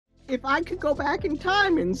if I could go back in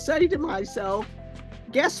time and say to myself,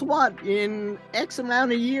 guess what? In X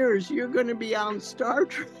amount of years, you're going to be on Star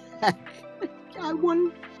Trek. I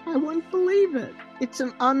wouldn't believe it. It's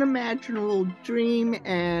an unimaginable dream,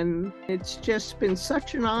 and it's just been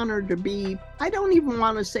such an honor to be, I don't even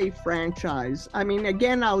want to say franchise. I mean,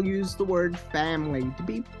 again, I'll use the word family. To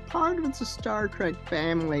be part of the Star Trek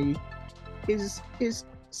family is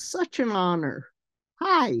such an honor.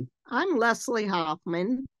 Hi, I'm Leslie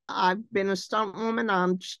Hoffman. I've been a stunt woman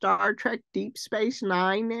on Star Trek Deep Space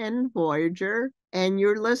Nine and Voyager, and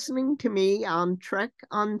you're listening to me on Trek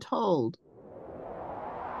Untold.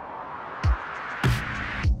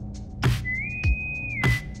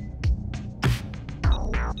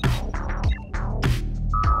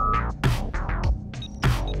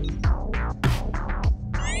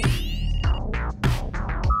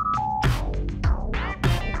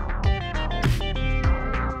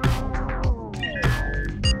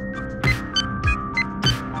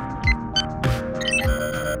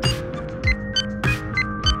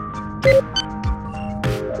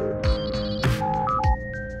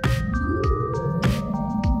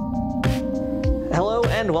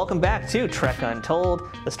 Welcome back to Trek Untold,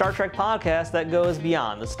 the Star Trek podcast that goes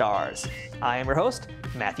beyond the stars. I am your host,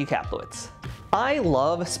 Matthew Kaplowitz. I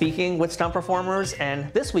love speaking with stunt performers,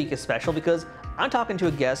 and this week is special because I'm talking to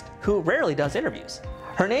a guest who rarely does interviews.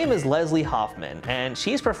 Her name is Leslie Hoffman, and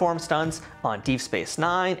she's performed stunts on Deep Space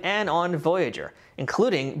Nine and on Voyager,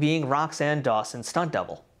 including being Roxann Dawson's stunt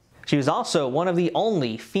double. She was also one of the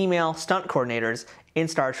only female stunt coordinators in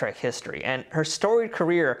Star Trek history, and her storied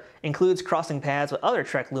career includes crossing paths with other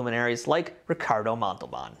Trek luminaries like Ricardo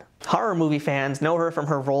Montalban. Horror movie fans know her from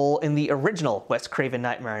her role in the original Wes Craven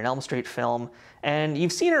Nightmare on Elm Street film, and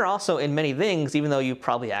you've seen her also in many things, even though you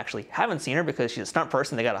probably actually haven't seen her because she's a stunt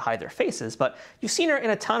person, they gotta hide their faces, but you've seen her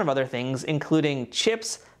in a ton of other things, including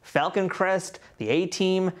Chips, Falcon Crest, The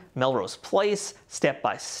A-Team, Melrose Place, Step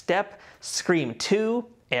by Step, Scream 2,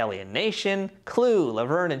 Alien Nation, Clue,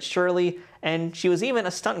 Laverne and Shirley, and she was even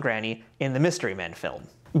a stunt granny in the Mystery Men film.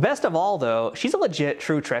 Best of all though, she's a legit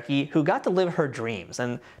true Trekkie who got to live her dreams,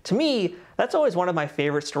 and to me, that's always one of my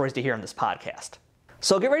favorite stories to hear on this podcast.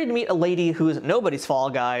 So get ready to meet a lady who's nobody's fall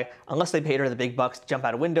guy, unless they paid her the big bucks to jump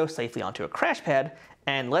out a window safely onto a crash pad,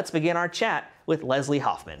 and let's begin our chat with Leslie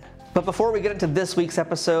Hoffman. But before we get into this week's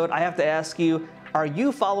episode, I have to ask you, are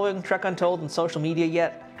you following Trek Untold on social media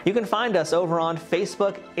yet? You can find us over on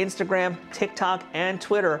Facebook, Instagram, TikTok, and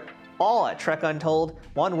Twitter, all at Trek Untold,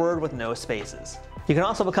 one word with no spaces. You can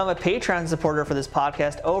also become a Patreon supporter for this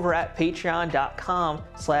podcast over at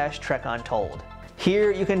patreon.com/TrekUntold.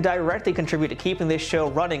 Here you can directly contribute to keeping this show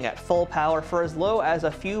running at full power for as low as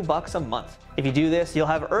a few bucks a month. If you do this, you'll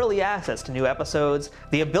have early access to new episodes,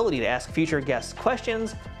 the ability to ask future guests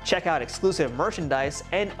questions, check out exclusive merchandise,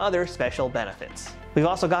 and other special benefits. We've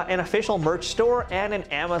also got an official merch store and an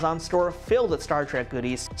Amazon store filled with Star Trek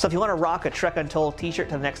goodies, so if you want to rock a Trek Untold t-shirt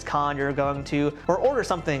to the next con you're going to, or order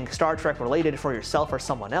something Star Trek related for yourself or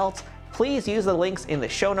someone else, please use the links in the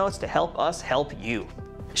show notes to help us help you.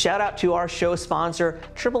 Shout out to our show sponsor,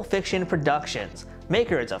 Triple Fiction Productions,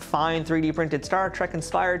 makers of fine 3D printed Star Trek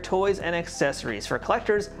inspired toys and accessories for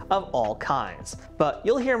collectors of all kinds. But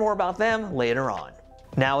you'll hear more about them later on.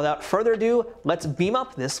 Now without further ado, let's beam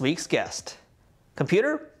up this week's guest.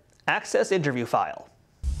 Computer, access interview file.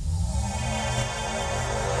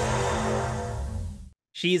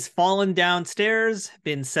 She's fallen downstairs,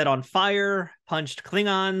 been set on fire, punched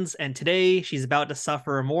Klingons, and today she's about to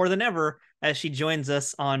suffer more than ever as she joins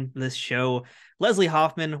us on this show. Leslie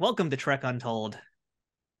Hoffman, welcome to Trek Untold.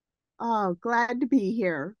 Oh, glad to be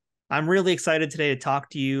here. I'm really excited today to talk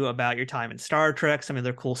to you about your time in Star Trek, some of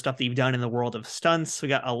the cool stuff that you've done in the world of stunts. We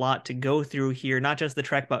got a lot to go through here, not just the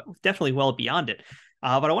Trek, but definitely well beyond it.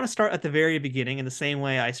 But I want to start at the very beginning in the same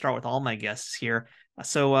way I start with all my guests here.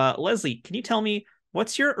 So Leslie, can you tell me,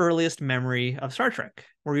 what's your earliest memory of Star Trek?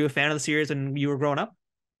 Were you a fan of the series when you were growing up?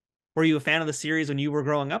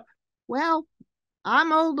 Well,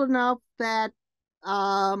 I'm old enough that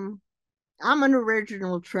I'm an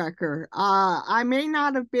original Trekker. I may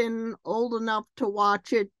not have been old enough to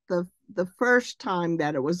watch it the first time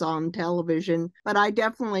that it was on television, but I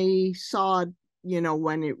definitely saw it,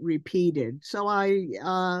 when it repeated. So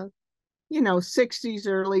 60s,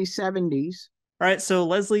 early 70s. All right, so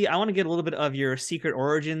Leslie, I want to get a little bit of your secret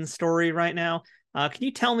origin story right now. Can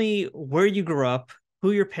you tell me where you grew up,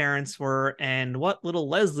 who your parents were, and what little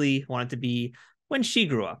Leslie wanted to be when she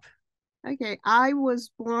grew up? Okay, I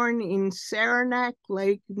was born in Saranac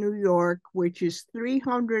Lake, New York, which is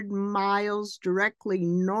 300 miles directly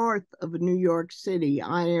north of New York City.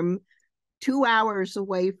 I am 2 hours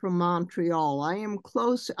away from Montreal. I am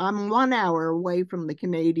close. I'm 1 hour away from the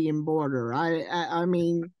Canadian border. I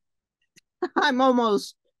mean, I'm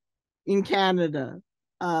almost in Canada.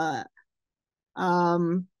 Uh,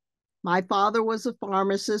 my father was a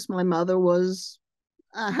pharmacist. My mother was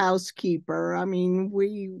a housekeeper. I mean,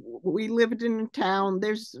 we lived in a town.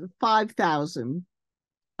 There's 5,000.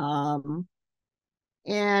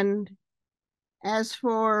 And as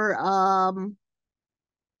for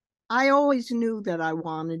I always knew that I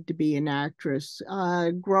wanted to be an actress.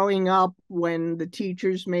 Growing up, when the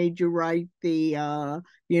teachers made you write the,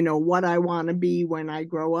 what I want to be when I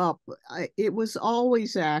grow up, it was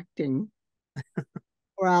always acting.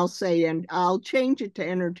 Or I'll say, and I'll change it to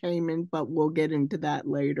entertainment, but we'll get into that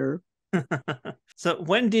later. So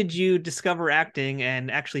when did you discover acting and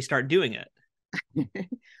actually start doing it?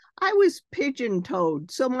 I was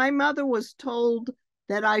pigeon-toed. So my mother was told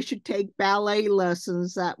that I should take ballet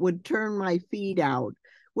lessons that would turn my feet out,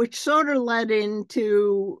 which sort of led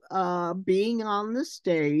into being on the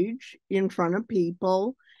stage in front of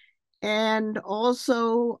people. And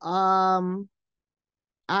also,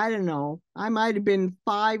 I don't know, I might have been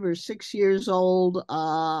 5 or 6 years old.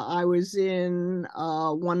 I was in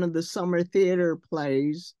one of the summer theater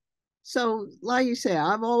plays. So, like you say,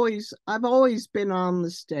 I've always been on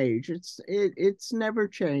the stage. It's never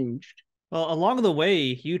changed. Well, along the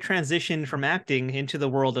way, you transitioned from acting into the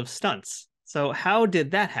world of stunts. So how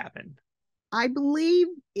did that happen? I believe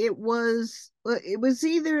it was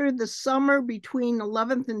either the summer between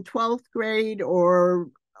 11th and 12th grade or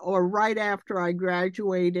right after I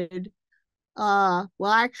graduated. Well,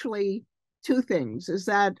 actually, two things is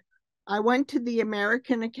that I went to the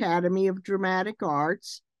American Academy of Dramatic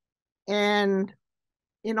Arts, and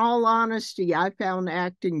in all honesty, I found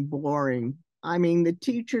acting boring. I mean, the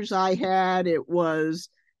teachers I had, it was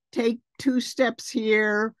take 2 steps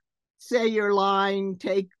here, say your line,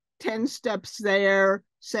 take 10 steps there,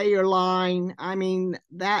 say your line. I mean,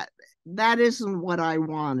 that isn't what I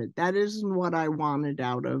wanted. That isn't what I wanted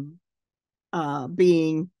out of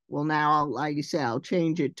being, well, now, like I say, I'll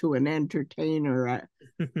change it to an entertainer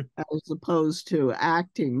as opposed to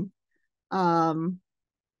acting.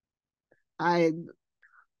 I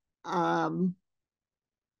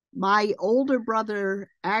My older brother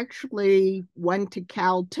actually went to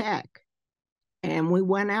Caltech, and we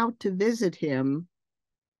went out to visit him,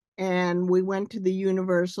 and we went to the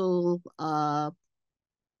Universal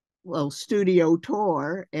studio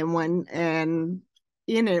tour, and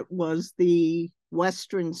in it was the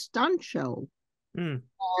Western stunt show.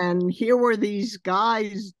 And here were these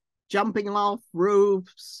guys jumping off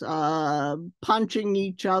roofs, punching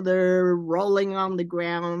each other, rolling on the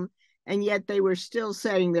ground, and yet they were still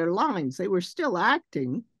saying their lines. They were still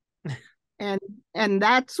acting. And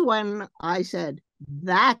that's when I said,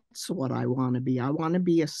 that's what I want to be. I want to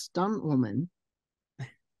be a stunt woman.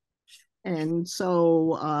 And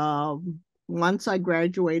so once I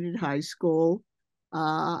graduated high school,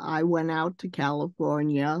 I went out to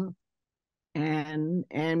California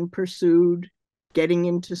and pursued getting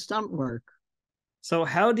into stunt work. So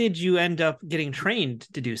how did you end up getting trained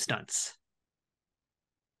to do stunts?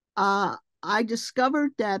 I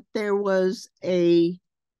discovered that there was a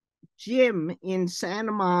gym in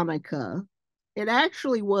Santa Monica. It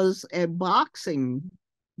actually was a boxing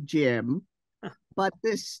gym, but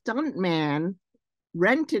this stunt man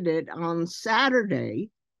rented it on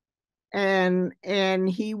Saturday, and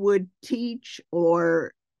he would teach,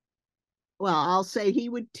 or well, I'll say he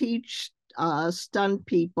would teach stunt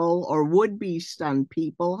people or would-be stunt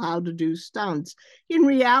people how to do stunts. In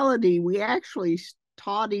reality, we actually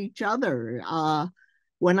taught each other.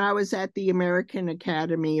 When I was at the American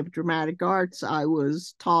Academy of Dramatic Arts, I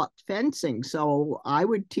was taught fencing. So I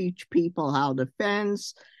would teach people how to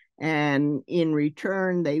fence, and in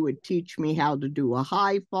return, they would teach me how to do a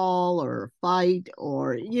high fall or a fight,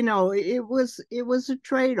 or, it was a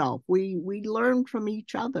trade-off. We learned from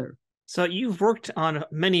each other. So you've worked on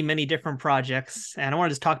many, many different projects, and I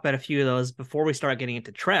wanted to talk about a few of those before we start getting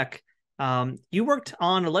into Trek. You worked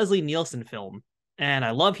on a Leslie Nielsen film, and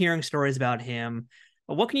I love hearing stories about him.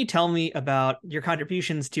 What can you tell me about your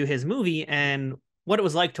contributions to his movie and what it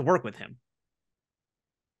was like to work with him?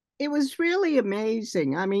 It was really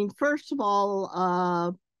amazing. I mean, first of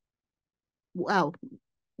all, well,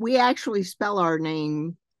 we actually spell our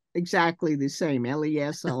name exactly the same,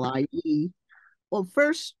 Leslie. Well,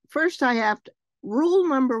 first I have to, rule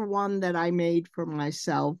number one that I made for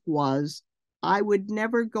myself was I would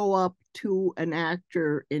never go up to an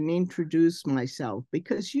actor and introduce myself,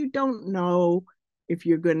 because you don't know if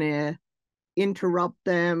you're going to interrupt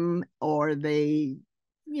them or they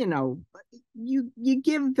you know, you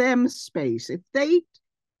give them space.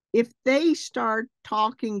 If they start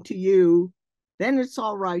talking to you, then it's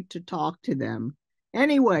all right to talk to them.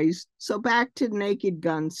 Anyways, so back to Naked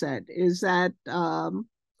Gun set is that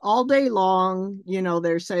all day long,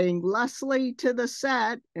 they're saying Leslie to the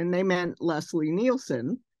set, and they meant Leslie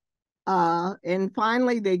Nielsen. And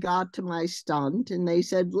finally they got to my stunt and they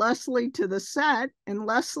said Leslie to the set, and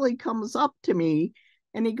Leslie comes up to me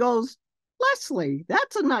and he goes, Leslie,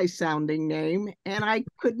 that's a nice sounding name. And I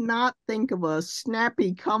could not think of a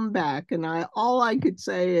snappy comeback. And all I could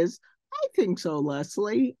say is, I think so,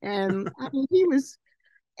 Leslie. And I mean,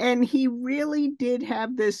 he really did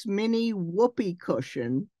have this mini whoopee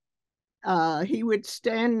cushion. He would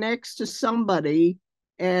stand next to somebody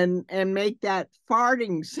and make that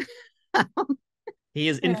farting sound. He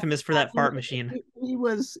is infamous for that fart machine. He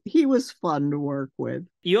was fun to work with.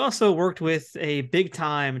 You also worked with a big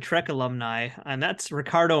time Trek alumni, and that's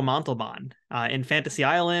Ricardo Montalban in Fantasy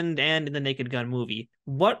Island and in the Naked Gun movie.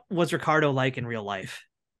 What was Ricardo like in real life?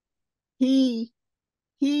 He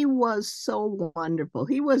was so wonderful.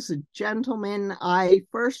 He was a gentleman. I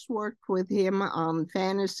first worked with him on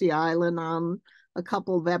Fantasy Island on a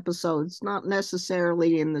couple of episodes, not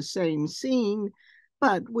necessarily in the same scene,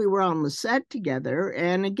 but we were on the set together.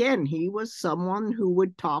 And again, he was someone who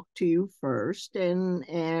would talk to you first, and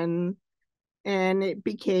it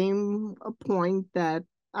became a point that,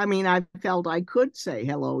 I mean, I felt I could say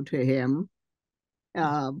hello to him.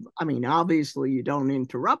 I mean, obviously you don't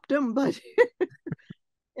interrupt him, but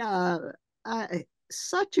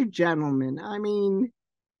such a gentleman. I mean,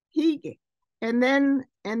 and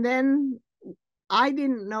then I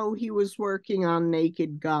didn't know he was working on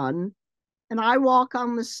Naked Gun. And I walk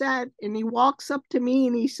on the set and he walks up to me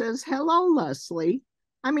and he says, hello, Leslie.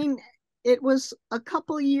 I mean, it was a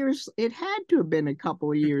couple of years, it had to have been a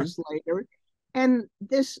couple of years later. And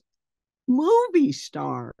this movie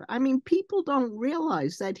star, I mean, people don't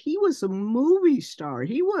realize that he was a movie star.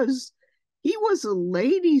 He was a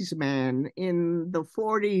ladies' man in the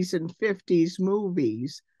 40s and 50s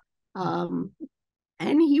movies. And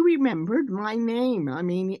he remembered my name. I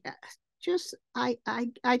mean, just I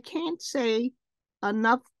can't say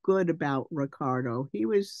enough good about Ricardo. He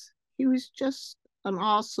was just an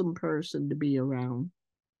awesome person to be around.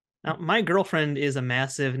 Now, my girlfriend is a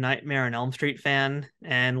massive Nightmare on Elm Street fan,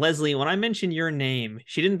 and Leslie, when I mentioned your name,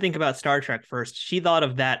 she didn't think about Star Trek first. She thought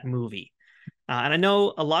of that movie. And I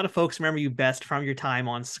know a lot of folks remember you best from your time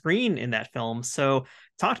on screen in that film. So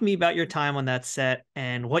talk to me about your time on that set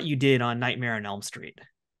and what you did on Nightmare on Elm Street.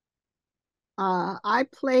 I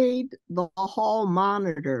played the hall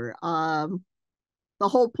monitor. The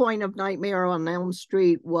whole point of Nightmare on Elm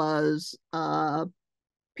Street was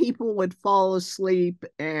people would fall asleep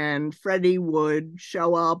and Freddy would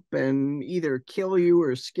show up and either kill you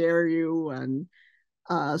or scare you. And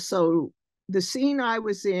so the scene I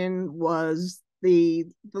was in was the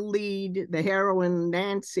lead, the heroine,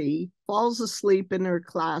 Nancy, falls asleep in her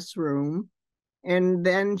classroom. And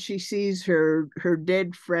then she sees her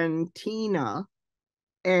dead friend, Tina,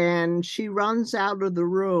 and she runs out of the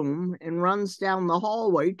room and runs down the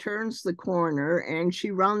hallway, turns the corner, and she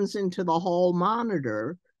runs into the hall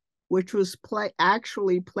monitor, which was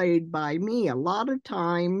actually played by me. A lot of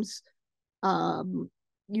times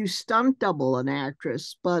you stunt double an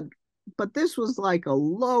actress, but this was like a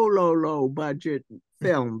low budget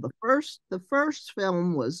film. The first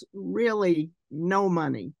film was really no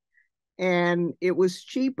money. And it was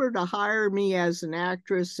cheaper to hire me as an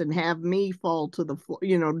actress and have me fall to the floor,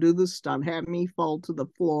 do the stunt, have me fall to the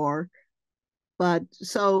floor. But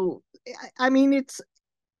so, I mean, it's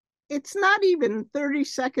not even 30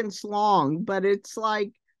 seconds long, but it's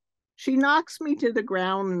like she knocks me to the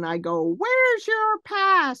ground and I go, where's your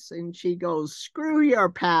pass? And she goes, screw your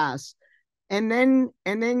pass. And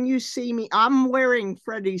then you see me, I'm wearing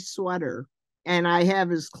Freddy's sweater and I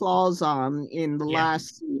have his claws on in the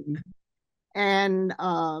last scene. And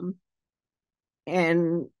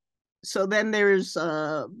so then there's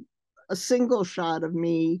a single shot of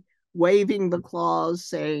me waving the claws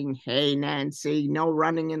saying, hey, Nancy, no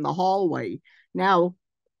running in the hallway. Now,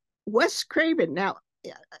 Wes Craven,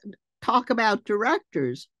 talk about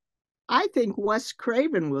directors. I think Wes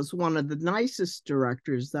Craven was one of the nicest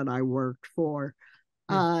directors that I worked for.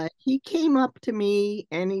 He came up to me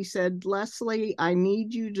and he said, Leslie, I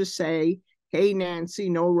need you to say, hey, Nancy,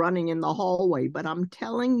 no running in the hallway. But I'm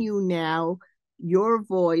telling you now, your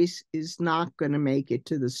voice is not going to make it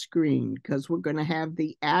to the screen because we're going to have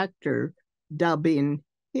the actor dub in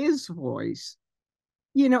his voice.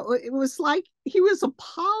 It was like he was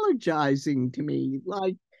apologizing to me,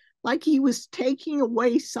 like he was taking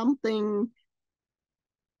away something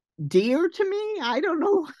dear to me. I don't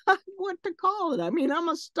know what to call it. I mean, I'm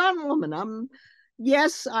a stunt woman.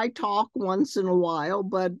 Yes, I talk once in a while,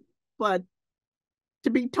 but to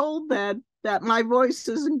be told that my voice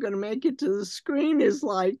isn't going to make it to the screen is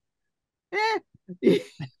like, you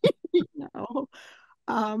know.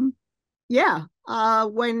 Yeah.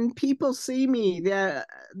 When people see me, they'll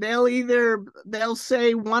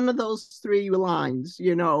say one of those three lines,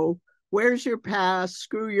 where's your pass?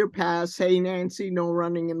 Screw your pass. Hey, Nancy, no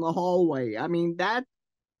running in the hallway. I mean, that,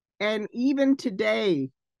 and even today,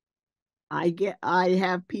 I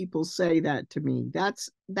have people say that to me. That's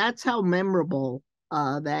how memorable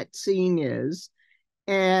that scene is.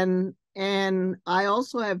 And I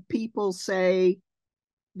also have people say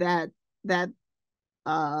that that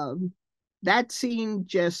that scene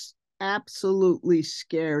just absolutely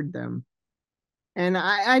scared them. And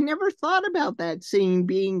I never thought about that scene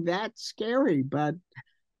being that scary, but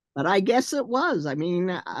I guess it was. I mean,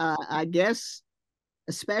 I guess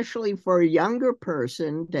especially for a younger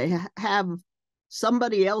person to have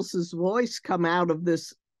somebody else's voice come out of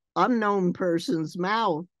this unknown person's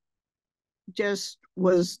mouth just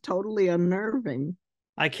was totally unnerving.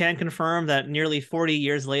 I can confirm that nearly 40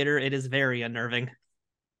 years later, it is very unnerving.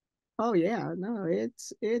 Oh yeah, no,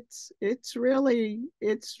 it's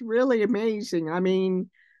really amazing. I mean,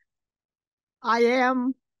 I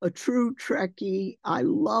am a true Trekkie. I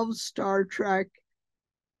love Star Trek,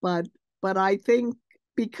 but I think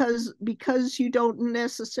because you don't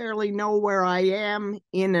necessarily know where I am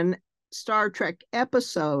in a Star Trek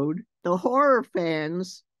episode, the horror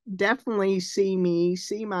fans definitely see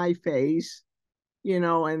my face,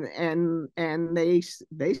 and they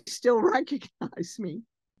still recognize me.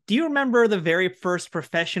 Do you remember the very first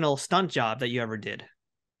professional stunt job that you ever did?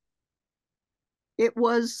 It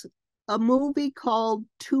was a movie called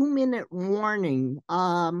 2-Minute Warning.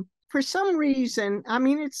 For some reason, I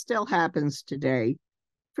mean, it still happens today.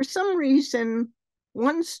 For some reason,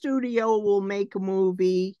 one studio will make a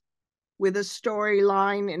movie with a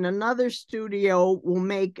storyline, and another studio will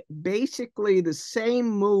make basically the same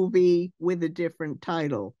movie with a different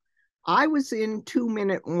title. I was in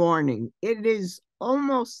 2-Minute Warning. It is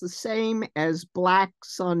almost the same as Black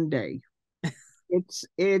Sunday. It's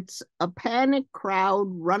a panic crowd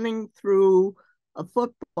running through a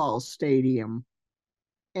football stadium,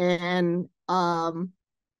 and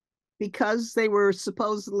because they were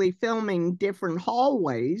supposedly filming different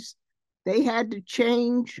hallways, they had to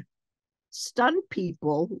change stunt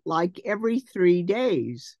people like every 3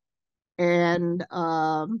 days, and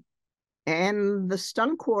the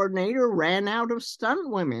stunt coordinator ran out of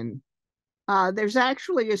stunt women. There's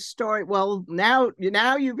actually a story. Well, now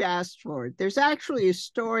you've asked for it. There's actually a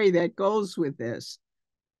story that goes with this.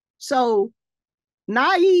 So,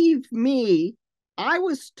 naive me, I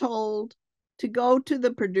was told to go to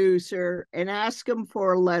the producer and ask him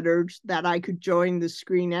for a letter that I could join the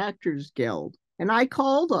Screen Actors Guild. And I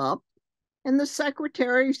called up, and the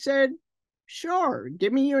secretary said, "Sure,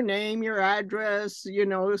 give me your name, your address,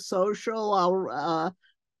 social.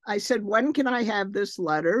 I said, "When can I have this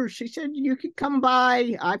letter?" She said, "You could come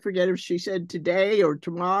by." I forget if she said today or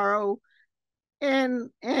tomorrow. And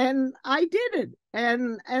I did it.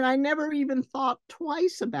 And I never even thought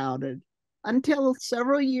twice about it until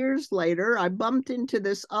several years later, I bumped into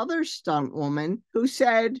this other stunt woman who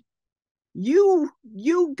said, you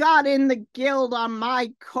got in the guild on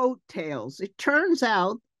my coattails. It turns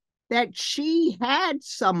out that she had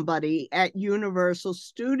somebody at Universal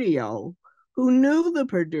Studio who knew the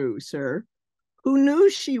producer, who knew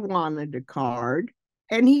she wanted a card,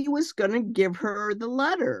 and he was going to give her the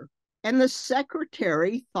letter. And the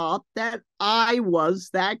secretary thought that I was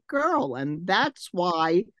that girl, and that's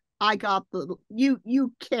why I got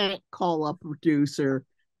you can't call a producer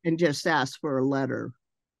and just ask for a letter.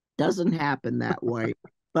 Doesn't happen that way.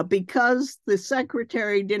 But because the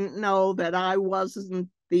secretary didn't know that I wasn't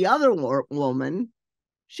the other woman,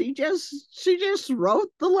 she just wrote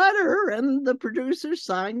the letter, and the producer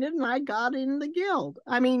signed it, and I got in the guild.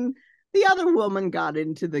 I mean, the other woman got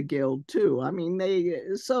into the guild too. I mean,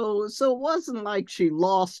 so it wasn't like she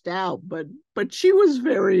lost out, but she was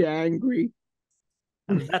very angry.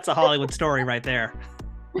 That's a Hollywood story right there.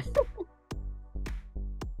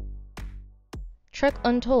 Trek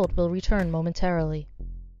Untold will return momentarily.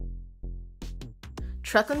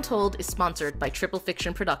 Trek Untold is sponsored by Triple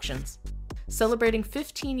Fiction Productions. Celebrating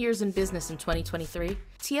 15 years in business in 2023,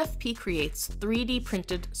 TFP creates 3D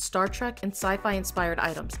printed Star Trek and sci-fi inspired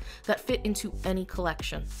items that fit into any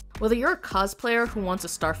collection. Whether you're a cosplayer who wants a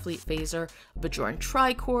Starfleet phaser, a Bajoran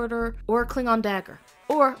tricorder, or a Klingon dagger,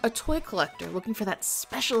 or a toy collector looking for that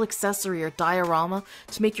special accessory or diorama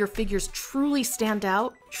to make your figures truly stand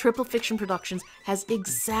out, Triple Fiction Productions has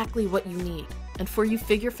exactly what you need. And for you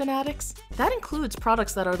figure fanatics, that includes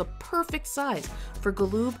products that are the perfect size for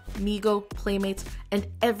Galoob, Mego, Playmates, and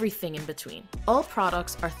everything in between. All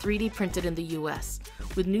products are 3D printed in the US,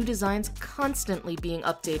 with new designs constantly being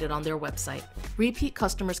updated on their website. Repeat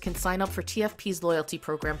customers can sign up for TFP's loyalty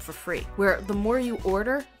program for free, where the more you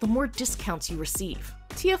order, the more discounts you receive.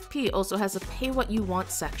 TFP also has a Pay What You Want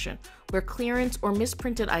section, where clearance or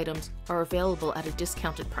misprinted items are available at a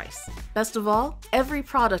discounted price. Best of all, every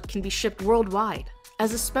product can be shipped worldwide.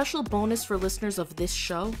 As a special bonus for listeners of this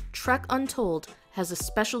show, Trek Untold has a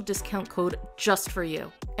special discount code just for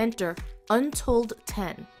you. Enter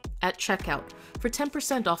Untold10 at checkout for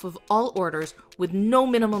 10% off of all orders with no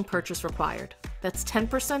minimum purchase required. That's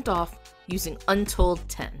 10% off using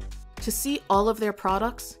Untold10. To see all of their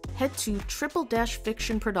products, head to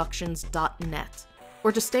triple-fictionproductions.net.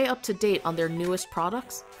 Or to stay up to date on their newest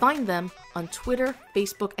products, find them on Twitter,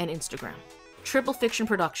 Facebook, and Instagram. Triple Fiction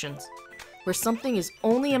Productions, where something is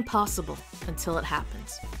only impossible until it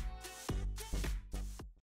happens.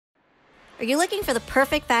 Are you looking for the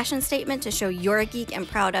perfect fashion statement to show you're a geek and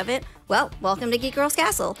proud of it? Well, welcome to Geek Girls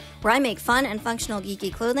Castle, where I make fun and functional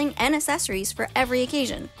geeky clothing and accessories for every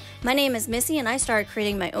occasion. My name is Missy, and I started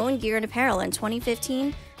creating my own gear and apparel in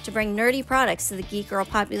 2015 to bring nerdy products to the geek girl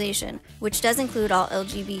population, which does include all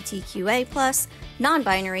LGBTQA+,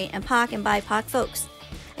 non-binary, and POC and BIPOC folks.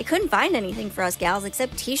 I couldn't find anything for us gals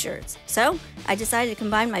except t-shirts, so I decided to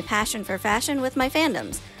combine my passion for fashion with my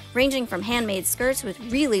fandoms, ranging from handmade skirts with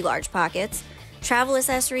really large pockets, travel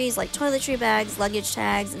accessories like toiletry bags, luggage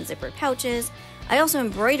tags, and zippered pouches. I also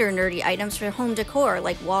embroider nerdy items for home decor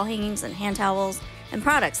like wall hangings and hand towels, and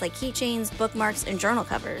products like keychains, bookmarks, and journal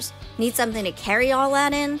covers. Need something to carry all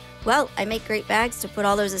that in? Well, I make great bags to put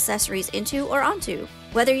all those accessories into or onto.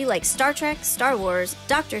 Whether you like Star Trek, Star Wars,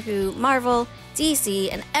 Doctor Who, Marvel, DC,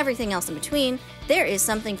 and everything else in between, there is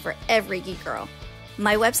something for every geek girl.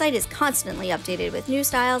 My website is constantly updated with new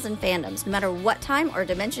styles and fandoms, no matter what time or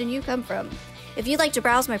dimension you come from. If you'd like to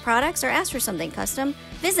browse my products or ask for something custom,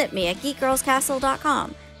 visit me at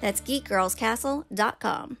geekgirlscastle.com. That's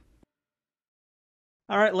geekgirlscastle.com.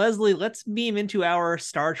 All right, Leslie, let's beam into our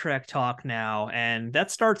Star Trek talk now, and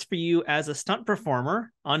that starts for you as a stunt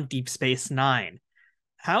performer on Deep Space Nine.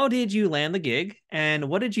 How did you land the gig, and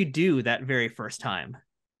what did you do that very first time?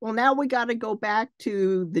 Well, now we got to go back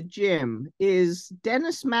to the gym.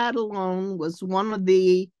 Dennis Madalone was one of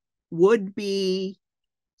the would-be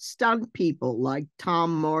stunt people, like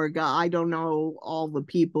Tom Morga. I don't know all the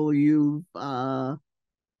people you've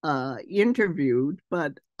interviewed,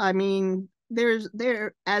 but I mean,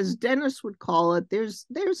 there, as Dennis would call it, there's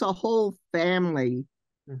a whole family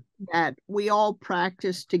that we all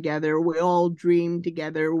practiced together. We all dreamed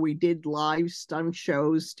together. We did live stunt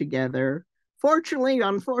shows together. Fortunately,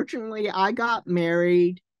 unfortunately, I got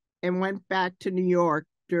married and went back to New York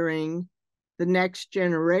during the Next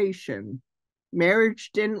Generation.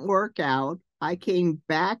 Marriage didn't work out. I came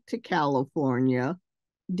back to California.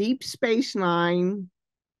 Deep Space Nine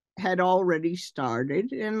had already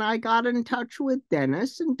started, and I got in touch with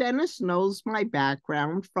Dennis, and Dennis knows my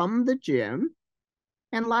background from the gym.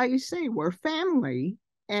 And like I say, we're family.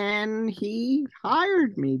 And he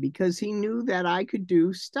hired me because he knew that I could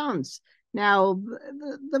do stunts. Now,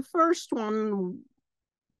 the first one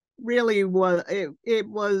really was, it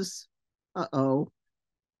was,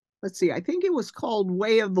 let's see, I think it was called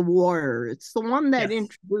Way of the Warrior. It's the one that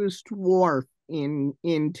introduced Worf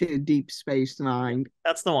into Deep Space Nine.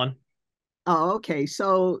 That's the one. Oh, okay.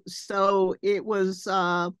 So it was,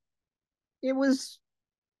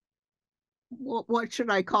 what should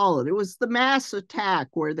I call it? It was the mass attack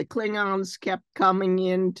where the Klingons kept coming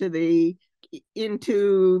into the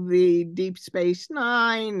Deep Space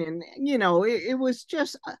Nine, and it was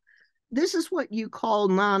just this is what you call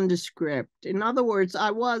nondescript. In other words,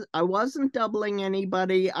 I wasn't doubling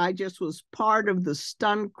anybody. I just was part of the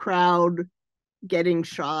stunt crowd getting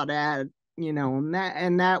shot at,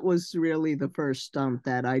 and that was really the first stunt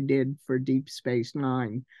that I did for Deep Space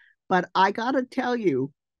Nine. But I gotta tell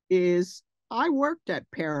you, I worked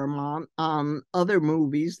at Paramount on other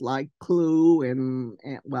movies like Clue, and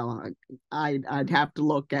well, I'd have to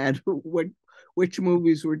look at which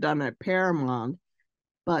movies were done at Paramount.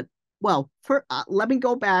 But let me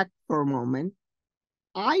go back for a moment.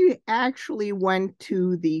 I actually went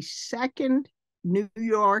to the second New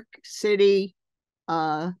York City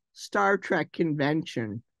Star Trek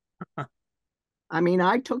convention. I mean,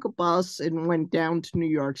 I took a bus and went down to New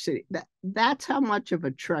York City. That's how much of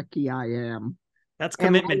a Trekkie I am. That's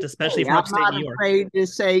commitment, especially from I'm upstate not New York. afraid to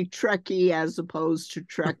say Trekkie as opposed to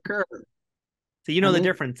Trekker. So you know the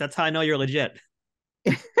difference. That's how I know you're legit.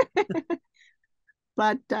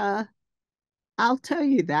 But I'll tell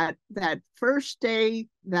you that first day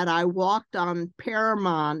that I walked on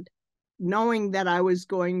Paramount, knowing that I was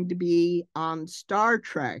going to be on Star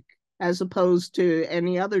Trek, as opposed to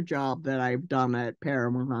any other job that I've done at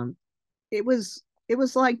Paramount, it was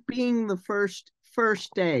like being the first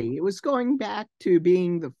day. It was going back to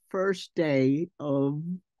being the first day of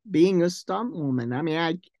being a stunt woman. I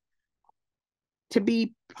mean, to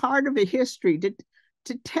be part of a history, to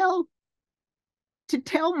tell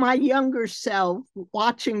my younger self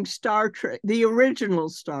watching Star Trek, the original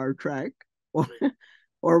Star Trek,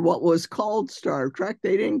 or what was called Star Trek.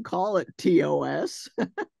 They didn't call it TOS.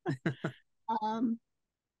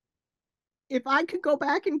 If I could go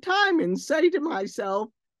back in time and say to myself,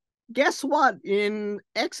 guess what? In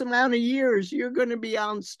X amount of years, you're going to be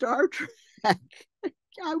on Star Trek.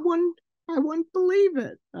 I wouldn't believe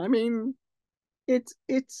it. I mean, it's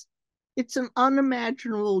an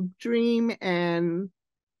unimaginable dream, and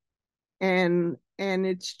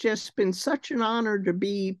it's just been such an honor to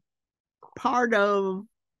be part of.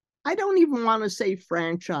 I don't even want to say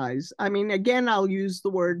franchise. I mean, again, I'll use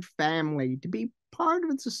the word family. To be part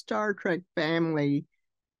of the Star Trek family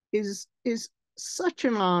is such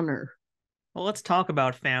an honor. Well, let's talk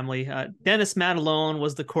about family. Dennis Madalone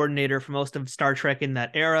was the coordinator for most of Star Trek in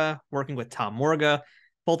that era, working with Tom Morga,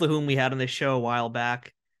 both of whom we had on this show a while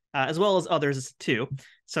back, as well as others too.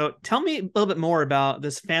 So tell me a little bit more about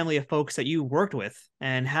this family of folks that you worked with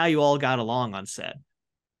and how you all got along on set.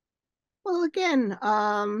 Well, again,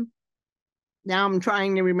 now I'm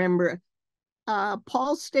trying to remember.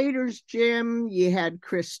 Paul Stater's Jim, you had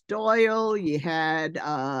Chris Doyle, you had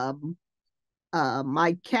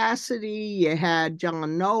Mike Cassidy, you had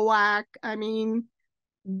John Nowak. I mean,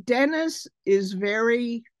 Dennis is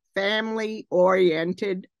very family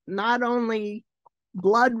oriented, not only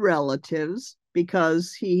blood relatives,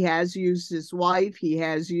 because he has used his wife, he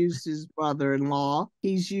has used his brother-in-law,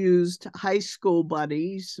 he's used high school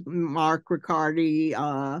buddies, Mark Riccardi,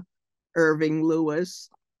 Irving Lewis,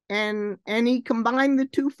 and he combined the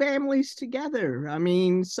two families together. I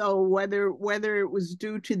mean, so whether it was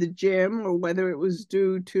due to the gym or whether it was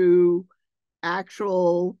due to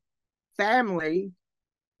actual family,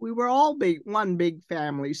 we were all one big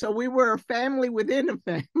family. So we were a family within a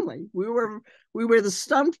family. We were the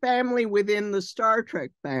stunt family within the Star Trek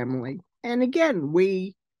family. And again,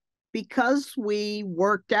 because we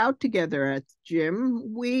worked out together at the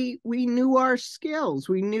gym, we knew our skills.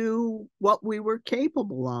 We knew what we were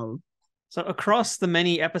capable of. So across the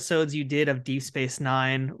many episodes you did of Deep Space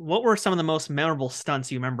Nine, what were some of the most memorable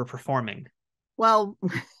stunts you remember performing? Well,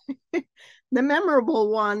 the memorable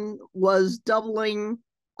one was doubling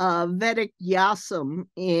Vedic Yasum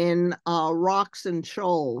in Roxann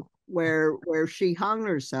Shoals, where she hung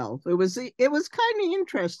herself. It was kind of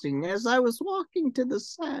interesting. As I was walking to the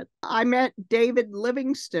set, I met David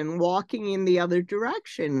Livingston walking in the other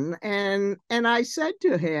direction, and I said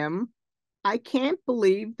to him, I can't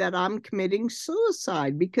believe that I'm committing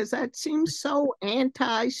suicide, because that seems so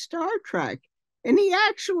anti-Star Trek. And he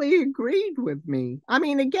actually agreed with me. I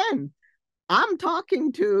mean, again, I'm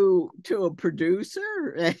talking to a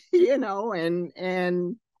producer, you know,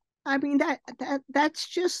 and I mean that's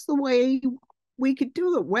just the way we could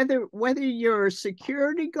do it. Whether you're a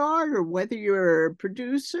security guard or whether you're a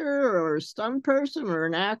producer or a stunt person or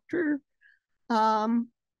an actor,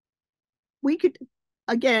 we could,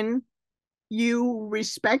 again, you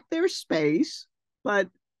respect their space, but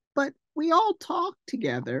we all talk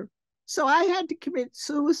together. So I had to commit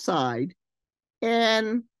suicide,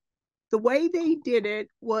 and the way they did it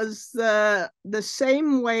was the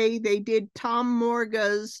same way they did Tom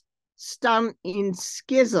Morga's stunt in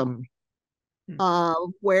Schism,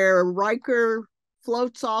 where Riker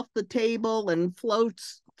floats off the table and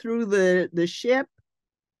floats through the ship.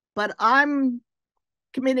 But I'm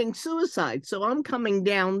committing suicide, so I'm coming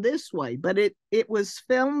down this way. But it was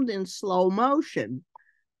filmed in slow motion,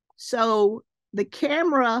 so the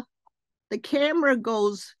camera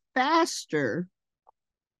goes faster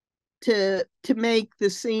to make the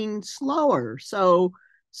scene slower. So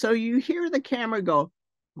you hear the camera go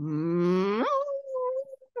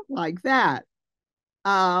like that.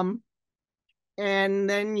 And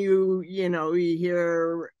then you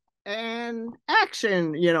hear and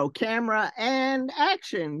action, camera and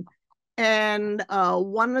action. And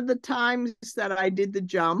one of the times that I did the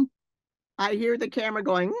jump, I hear the camera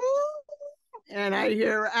going, and I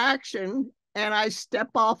hear action, and I step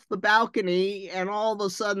off the balcony, and all of a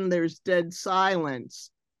sudden there's dead silence.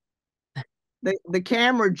 The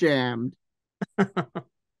camera jammed.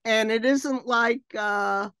 And it isn't like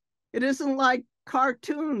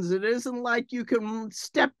cartoons. It isn't like you can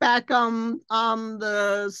step back on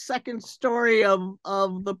the second story of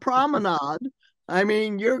the promenade. I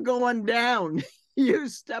mean, you're going down. You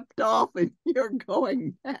stepped off and you're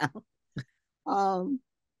going down. I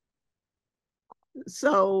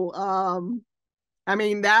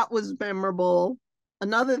mean, that was memorable.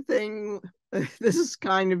 Another thing, this is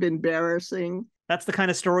kind of embarrassing. That's the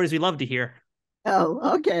kind of stories we love to hear.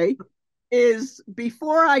 Oh, okay. Is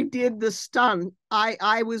before I did the stunt,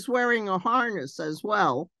 I was wearing a harness as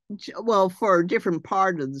well. Well, for a different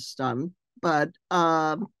part of the stunt. But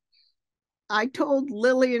I told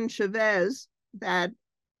Lillian Chavez that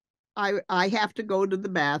I have to go to the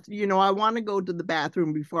bathroom. You know, I want to go to the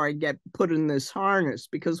bathroom before I get put in this harness,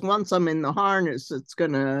 because once I'm in the harness, it's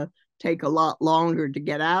going to take a lot longer to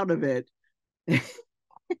get out of it.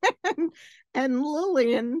 and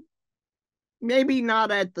Lillian, maybe not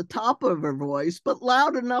at the top of her voice, but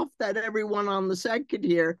loud enough that everyone on the set could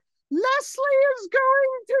hear, Leslie is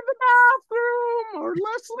going to the bathroom, or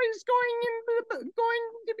Leslie's going to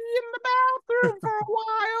be in the bathroom for a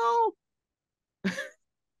while.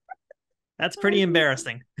 That's pretty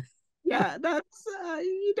embarrassing. Yeah, that's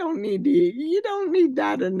you don't need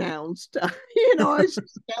that announced. You know, I was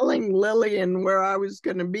just telling Lillian where I was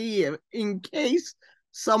going to be in case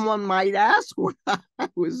someone might ask where I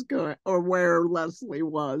was going or where Leslie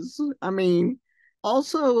was. I mean,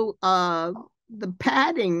 also the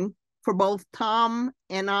padding for both Tom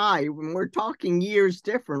and I, when we're talking years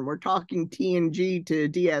different, we're talking TNG to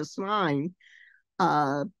DS9.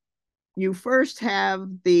 You first have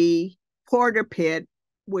the porta pit,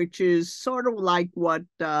 which is sort of like what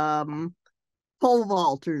pole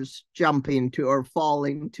vaulters jump into or fall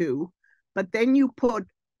into. But then you put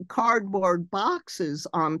cardboard boxes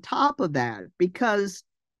on top of that, because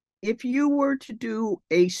if you were to do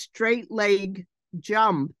a straight leg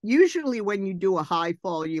jump, usually when you do a high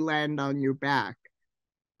fall, you land on your back.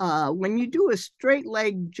 When you do a straight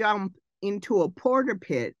leg jump into a porta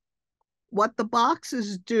pit, what the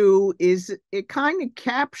boxes do is it kind of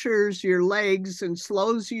captures your legs and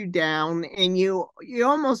slows you down, and you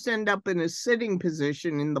almost end up in a sitting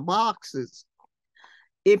position in the boxes.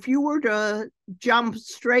 If you were to jump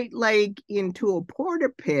straight leg into a porta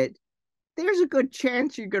pit, there's a good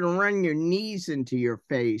chance you're going to run your knees into your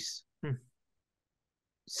face.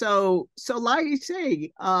 So like I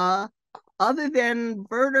say, other than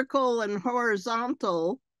vertical and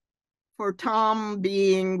horizontal, for Tom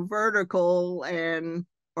being vertical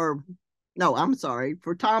for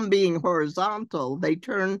Tom being horizontal, they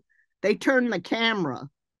turn the camera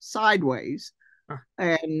sideways.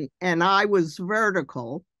 And I was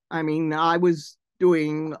vertical. I mean, I was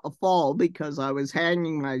doing a fall because I was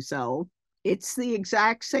hanging myself. It's the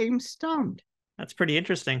exact same stunt. That's pretty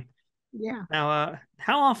interesting. Yeah. Now,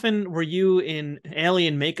 how often were you in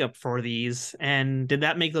alien makeup for these, and did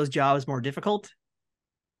that make those jobs more difficult?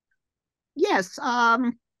 Yes.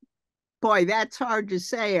 Boy, that's hard to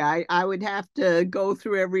say. I would have to go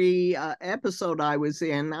through every episode I was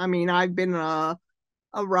in. I mean, I've been a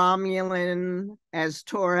Romulan as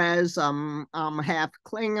Torres. I'm half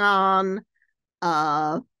Klingon.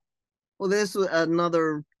 Well, this is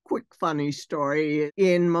another quick funny story.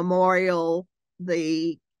 In Memorial,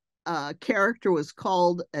 the character was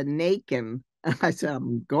called a Naken. I said,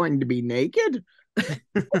 I'm going to be naked?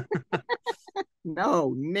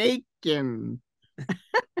 No, Naken.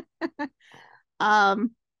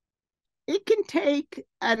 It can take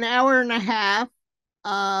an hour and a half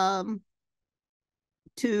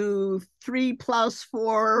to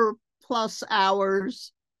 3+4+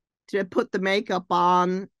 hours to put the makeup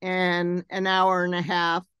on, and an hour and a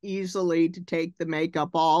half easily to take the makeup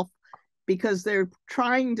off, because they're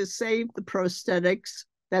trying to save the prosthetics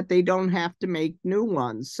that they don't have to make new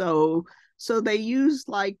ones. So they use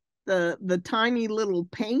like the tiny little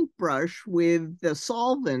paintbrush with the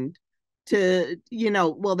solvent to,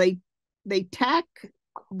 well, they tack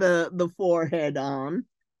the forehead on,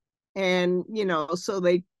 and so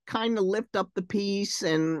they kind of lift up the piece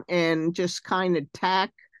and just kind of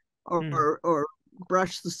tack or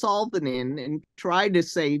brush the solvent in and try to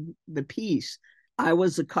save the piece. I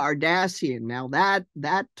was a Cardassian. Now that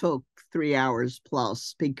took 3 hours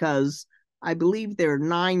plus, because I believe there are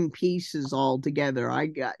 9 pieces altogether.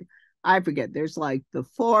 I forget, there's like the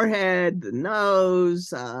forehead, the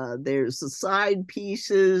nose, there's the side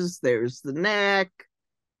pieces, there's the neck.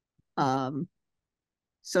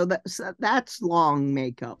 So that's long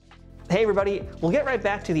makeup. Hey everybody, we'll get right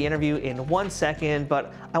back to the interview in 1 second,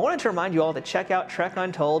 but I wanted to remind you all to check out Trek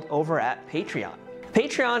Untold over at Patreon.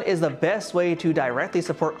 Patreon is the best way to directly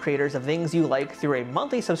support creators of things you like through a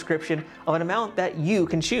monthly subscription of an amount that you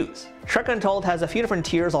can choose. Trek Untold has a few different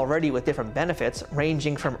tiers already with different benefits,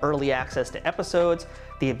 ranging from early access to episodes,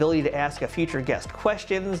 the ability to ask a future guest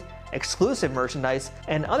questions, exclusive merchandise,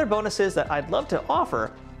 and other bonuses that I'd love to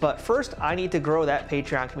offer, but first I need to grow that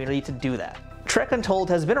Patreon community to do that. Trek Untold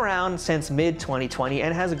has been around since mid-2020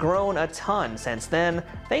 and has grown a ton since then,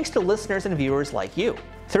 thanks to listeners and viewers like you.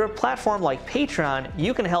 Through a platform like Patreon,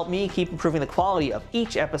 you can help me keep improving the quality of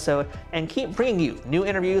each episode and keep bringing you new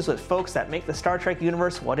interviews with folks that make the Star Trek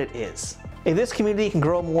universe what it is. If this community can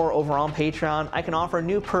grow more over on Patreon, I can offer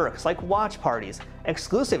new perks like watch parties,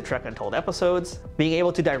 exclusive Trek Untold episodes, being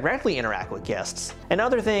able to directly interact with guests, and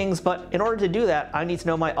other things, but in order to do that, I need to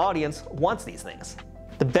know my audience wants these things.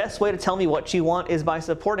 The best way to tell me what you want is by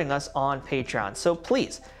supporting us on Patreon, so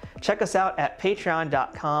please, check us out at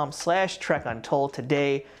patreon.com/TrekUntold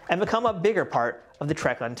today and become a bigger part of the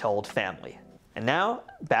Trek Untold family. And now,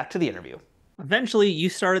 back to the interview. Eventually, you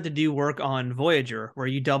started to do work on Voyager, where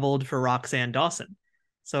you doubled for Roxann Dawson.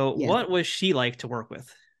 So Yeah. what was she like to work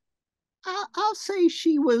with? I'll say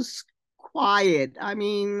she was quiet. I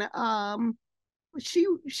mean, she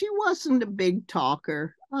wasn't a big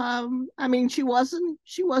talker. I mean, she wasn't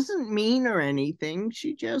mean or anything.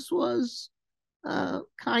 She just was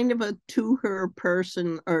kind of a to her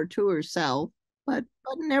person or to herself, but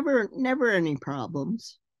never any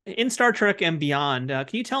problems. In Star Trek and beyond, can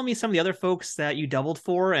you tell me some of the other folks that you doubled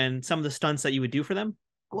for and some of the stunts that you would do for them?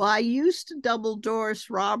 Well, I used to double Doris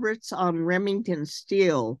Roberts on Remington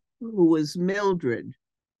Steele, who was Mildred,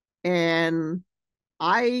 and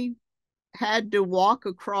I had to walk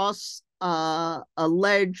across a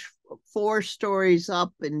ledge 4 stories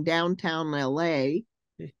up in downtown LA.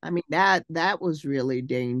 I mean, that was really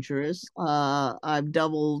dangerous. I've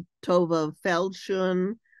doubled Tova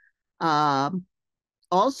Feldshun.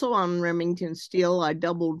 Also on Remington Steele, I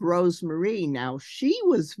doubled Rose Marie. Now, she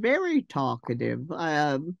was very talkative.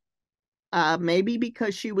 Maybe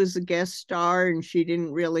because she was a guest star and she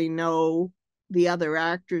didn't really know the other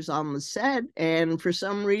actors on the set. And for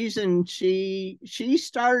some reason, she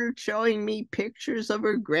started showing me pictures of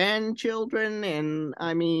her grandchildren. And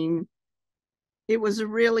I mean, it was a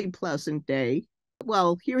really pleasant day.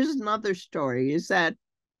 Well, here's another story, is that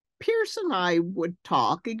Pierce and I would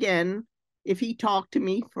talk again if he talked to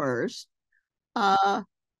me first.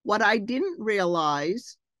 What I didn't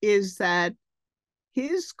realize is that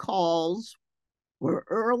his calls were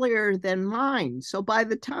earlier than mine. So by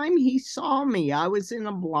the time he saw me, I was in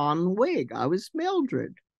a blonde wig. I was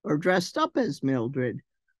Mildred, or dressed up as Mildred.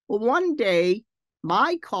 Well, one day,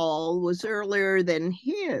 my call was earlier than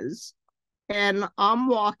his, and I'm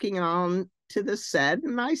walking on to the set,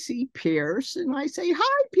 and I see Pierce, and I say,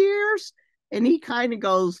 "Hi, Pierce." And he kind of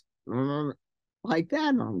goes like that,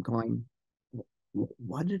 and I'm going,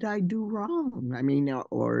 what did I do wrong? I mean,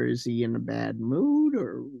 or is he in a bad mood?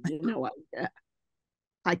 Or,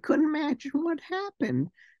 I couldn't imagine what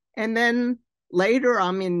happened. And then later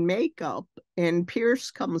I'm in makeup, and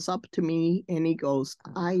Pierce comes up to me and he goes,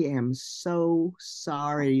 "I am so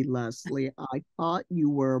sorry, Leslie. I thought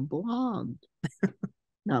you were blonde."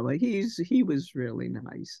 No, but he was really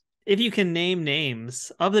nice. If you can name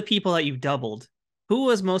names of the people that you've doubled, who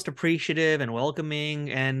was most appreciative and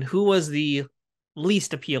welcoming, and who was the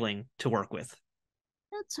least appealing to work with?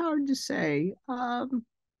 That's hard to say.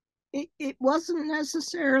 It wasn't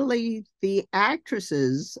necessarily the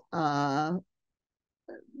actresses that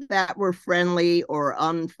were friendly or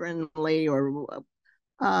unfriendly, or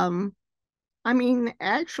I mean,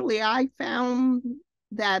 actually, I found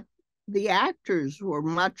that the actors were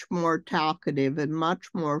much more talkative and much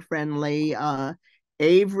more friendly.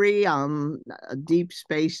 Avery on Deep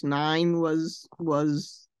Space Nine was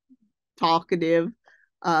talkative.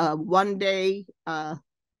 One day,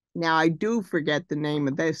 now I do forget the name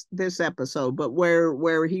of this episode, but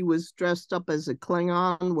where he was dressed up as a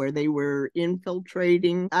Klingon, where they were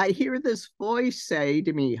infiltrating, I hear this voice say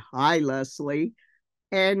to me, "Hi, Leslie."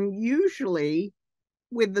 And usually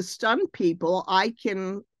with the stunt people, I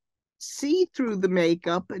can see through the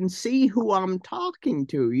makeup and see who I'm talking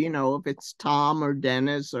to, if it's Tom or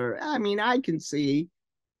Dennis, or I mean, I can see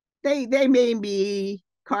they may be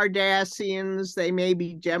Cardassians, they may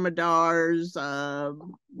be Jemadars,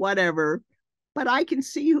 whatever, but I can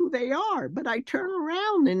see who they are. But I turn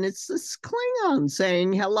around and it's this Klingon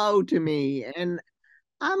saying hello to me, and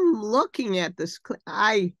I'm looking at this.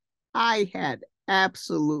 I had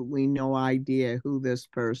absolutely no idea who this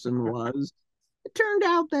person was. it turned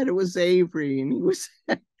out that it was Avery, and he was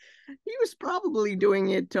he was probably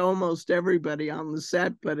doing it to almost everybody on the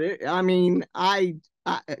set. But I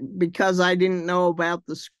because I didn't know about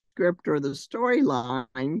the script or the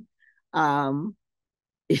storyline, um,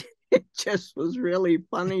 it just was really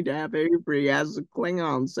funny to have Avery as a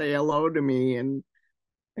Klingon say hello to me. And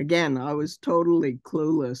again, I was totally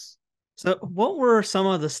clueless. So, what were some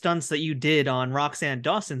of the stunts that you did on Roxann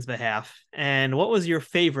Dawson's behalf, and what was your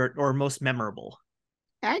favorite or most memorable?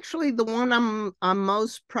 Actually, the one I'm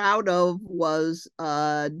most proud of was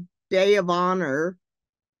Day of Honor,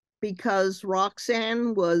 because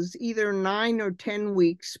Roxann was either 9 or 10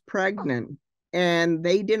 weeks pregnant, and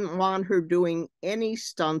they didn't want her doing any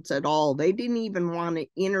stunts at all. They didn't even want to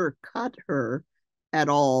intercut her at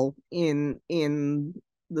all in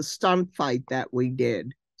the stunt fight that we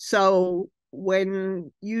did. So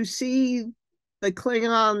when you see the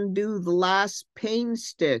Klingon do the last pain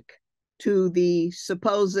stick to the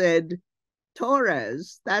supposed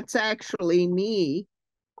Torres, that's actually me.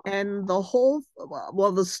 And the whole,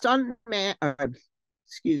 well, the stunt man,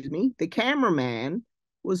 excuse me, the cameraman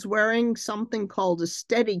was wearing something called a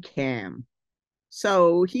steady cam.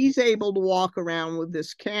 So he's able to walk around with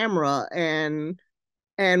this camera, and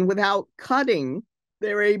without cutting,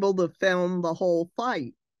 they're able to film the whole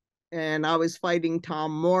fight. And I was fighting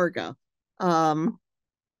Tom Morga. And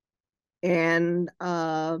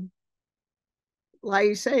like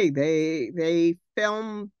I say, they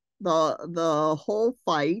filmed the whole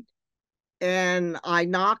fight, and I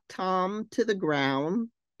knocked Tom to the ground,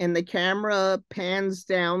 and the camera pans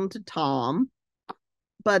down to Tom.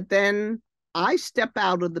 But then I step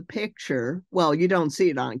out of the picture. Well, you don't see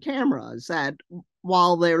it on camera, is that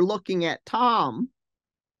while they're looking at Tom,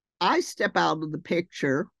 I step out of the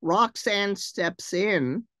picture, Roxann steps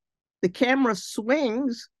in, the camera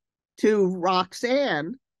swings to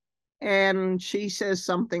Roxann, and she says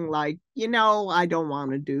something like, I don't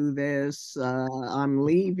want to do this. I'm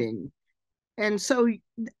leaving. And so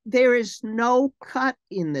there is no cut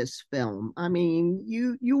in this film. I mean,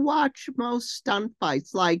 you watch most stunt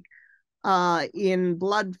fights, like in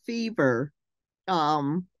Blood Fever,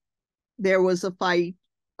 there was a fight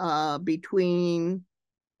between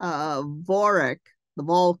Vorik, the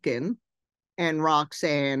Vulcan, and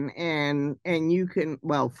Roxann, and you can,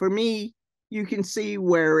 well, for me, you can see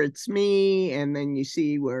where it's me, and then you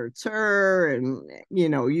see where it's her, and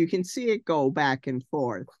you can see it go back and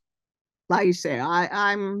forth. Like I say,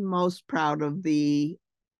 I'm most proud of the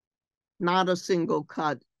not a single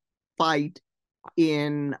cut fight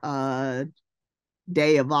in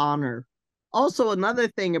Day of Honor. Also, another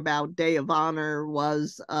thing about Day of Honor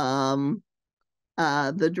was the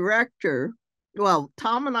director. Well,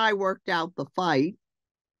 Tom and I worked out the fight,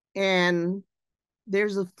 and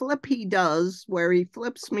there's a flip he does where he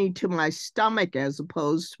flips me to my stomach as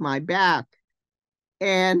opposed to my back.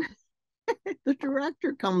 And the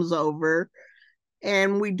director comes over,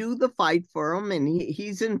 and we do the fight for him, and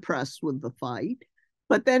he's impressed with the fight.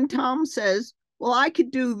 But then Tom says, well, I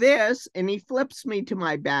could do this, and he flips me to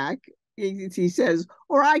my back. He says,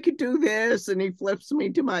 or I could do this, and he flips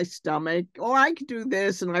me to my stomach, or I could do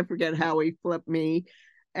this, and I forget how he flipped me.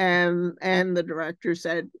 And the director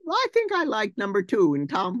said, well, I think I like number 2. And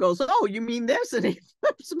Tom goes, oh, you mean this? And he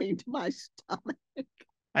flips me to my stomach.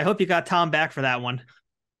 I hope you got Tom back for that one.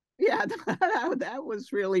 Yeah, that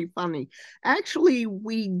was really funny. Actually,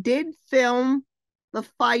 we did film the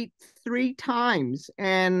fight 3 times,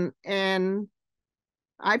 and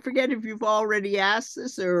I forget if you've already asked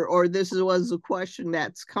this, or this was a question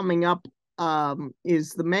that's coming up,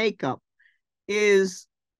 is the makeup. Is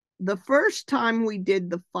the first time we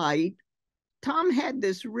did the fight, Tom had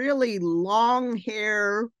this really long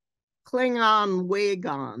hair Klingon wig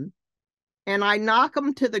on, and I knock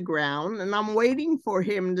him to the ground, and I'm waiting for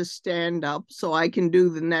him to stand up so I can do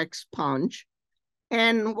the next punch.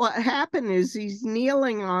 And what happened is he's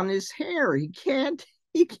kneeling on his hair. He can't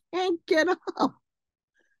get up.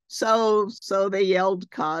 So they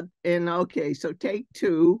yelled cut, and okay, so take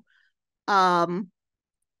 2.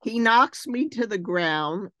 He knocks me to the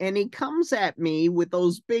ground, and he comes at me with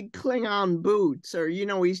those big Klingon boots, or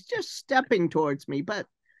he's just stepping towards me, but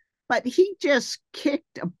he just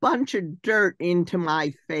kicked a bunch of dirt into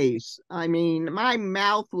my face. I mean, my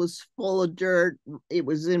mouth was full of dirt. It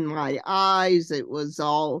was in my eyes. It was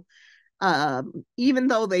all, even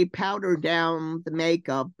though they powder down the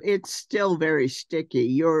makeup, it's still very sticky.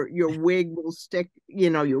 Your wig will stick,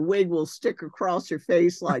 your wig will stick across your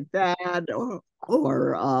face like that,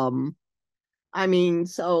 or I mean,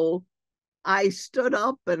 so I stood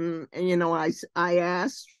up, and I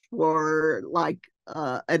asked for like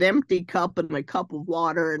an empty cup and a cup of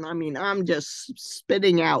water, and I mean, I'm just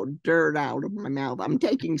spitting out dirt out of my mouth. I'm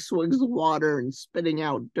taking swigs of water and spitting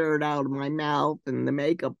out dirt out of my mouth, and the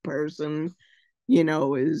makeup person,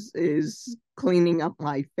 is cleaning up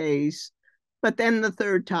my face. But then the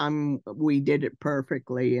third time we did it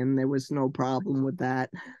perfectly, and there was no problem with that.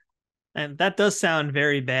 And that does sound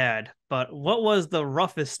very bad, but what was the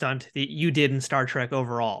roughest stunt that you did in Star Trek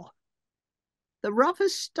overall? The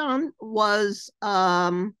roughest stunt was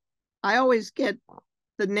I always get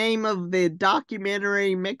the name of the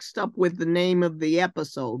documentary mixed up with the name of the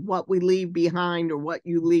episode, What We Leave Behind or What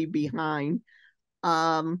You Leave Behind.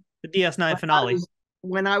 The DS9 finale.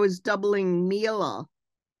 When I was doubling Mila,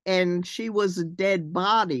 and she was a dead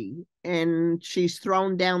body, and she's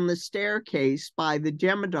thrown down the staircase by the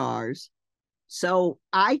Jemadars. So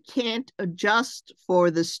I can't adjust for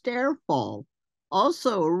the stair fall.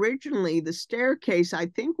 Also, originally, the staircase, I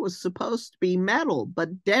think, was supposed to be metal,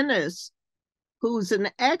 but Dennis, who's an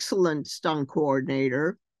excellent stunt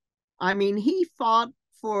coordinator, I mean, he fought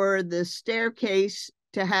for the staircase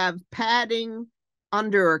to have padding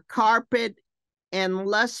under a carpet and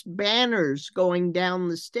less banners going down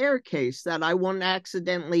the staircase, that I wouldn't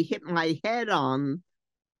accidentally hit my head on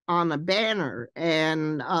a banner.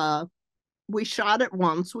 And we shot it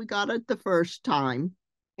once. We got it the first time.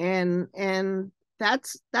 And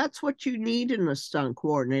that's what you need in a stunt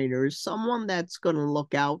coordinator, is someone that's going to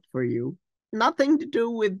look out for you. Nothing to do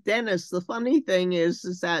with Dennis. The funny thing is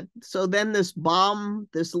that, so then this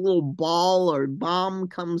little ball or bomb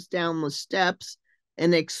comes down the steps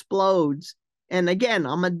and explodes. And again,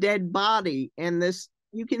 I'm a dead body, and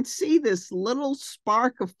you can see this little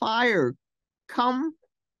spark of fire come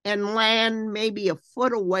and land maybe a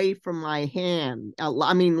foot away from my hand.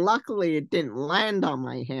 I mean, luckily it didn't land on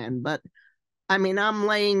my hand, but I mean, I'm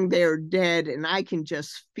laying there dead, and I can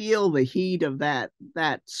just feel the heat of that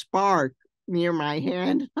spark near my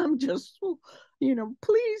hand. I'm just,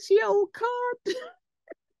 please, cut.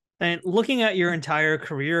 And looking at your entire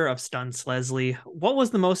career of stunts, Leslie, what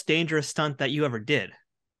was the most dangerous stunt that you ever did?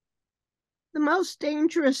 The most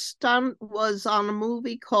dangerous stunt was on a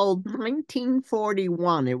movie called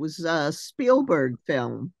 1941. It was a Spielberg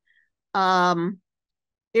film.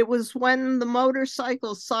 It was when the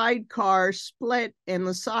motorcycle sidecar split and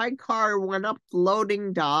the sidecar went up the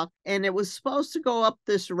loading dock, and it was supposed to go up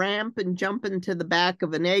this ramp and jump into the back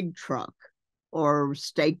of an egg truck or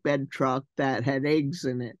steak bed truck that had eggs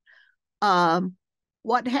in it.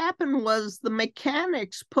 What happened was the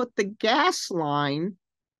mechanics put the gas line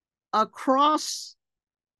across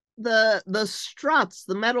the struts,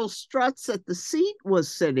 the metal struts that the seat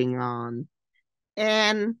was sitting on.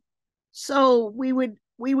 And so we would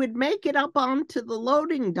make it up onto the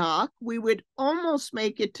loading dock. We would almost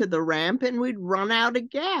make it to the ramp, and we'd run out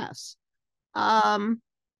of gas. And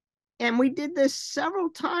we did this several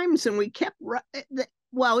times, and we kept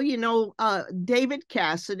David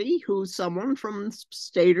Cassidy, who's someone from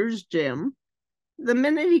Stater's Gym, the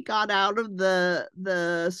minute he got out of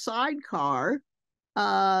the sidecar,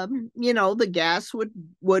 the gas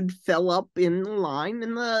would fill up in the line,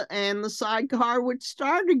 and the sidecar would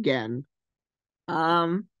start again.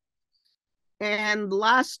 And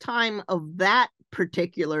last time of that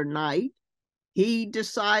particular night, he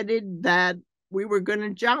decided that we were going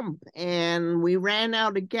to jump, and we ran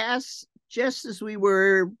out of gas just as we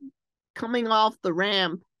were coming off the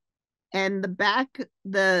ramp, and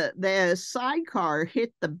the sidecar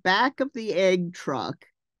hit the back of the egg truck.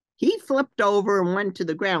 He flipped over and went to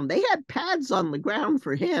the ground. They had pads on the ground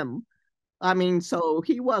for him. I mean, so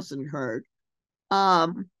he wasn't hurt.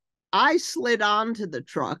 I slid onto the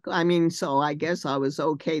truck. I mean, so I guess I was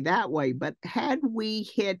okay that way. But had we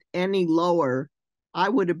hit any lower, I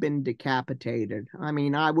would have been decapitated. I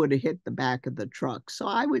mean, I would have hit the back of the truck. So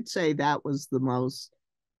I would say that was the most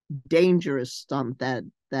dangerous stunt that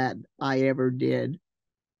I ever did.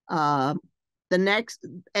 And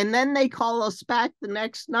then they call us back the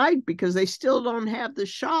next night because they still don't have the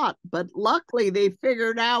shot. But luckily they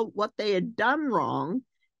figured out what they had done wrong,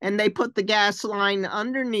 and they put the gas line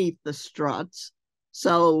underneath the struts.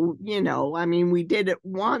 So, I mean, we did it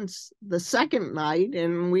once the second night,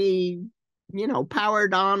 and we,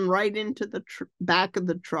 powered on right into the back of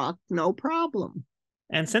the truck, no problem.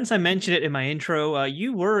 And since I mentioned it in my intro,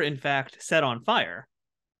 you were in fact set on fire.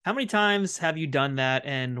 How many times have you done that,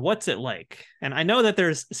 and what's it like? And I know that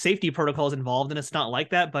there's safety protocols involved in a stunt like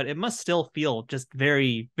that, but it must still feel just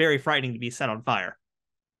very, very frightening to be set on fire.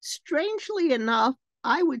 Strangely enough,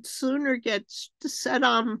 I would sooner get set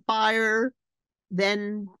on fire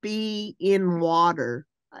than be in water.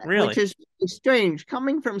 Really? Which is strange.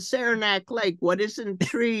 Coming from Saranac Lake, what isn't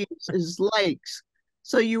trees is lakes.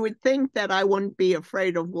 So you would think that I wouldn't be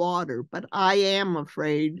afraid of water, but I am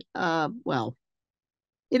afraid. Well,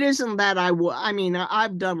 it isn't that I mean,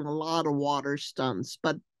 I've done a lot of water stunts,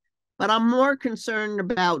 but I'm more concerned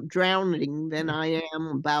about drowning than I am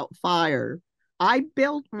about fire. I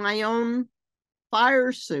built my own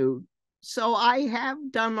fire suit, so I have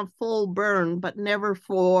done a full burn, but never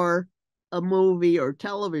for a movie or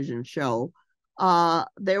television show.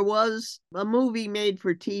 There was a movie made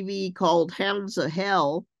for TV called Hounds of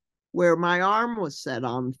Hell, where my arm was set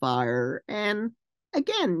on fire. And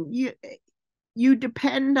again, you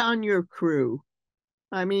depend on your crew.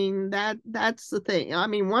 I mean, that's the thing. I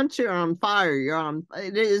mean, once you're on fire, you're on.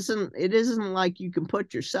 It isn't like you can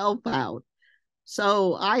put yourself out.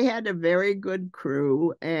 So I had a very good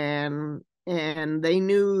crew, and they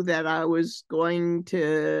knew that I was going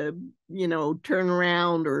to, turn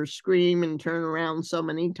around or scream and turn around so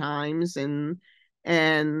many times, and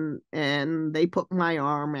they put my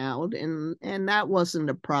arm out, and that wasn't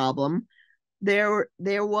a problem. There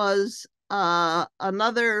was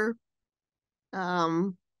another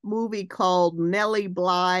movie called Nellie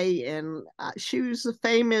Bly, and she was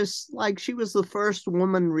she was the first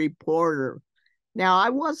woman reporter. Now, I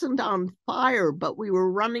wasn't on fire, but we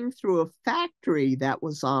were running through a factory that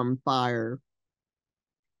was on fire.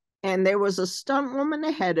 And there was a stunt woman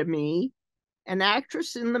ahead of me, an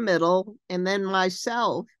actress in the middle, and then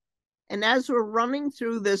myself. And as we're running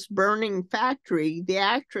through this burning factory, the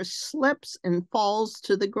actress slips and falls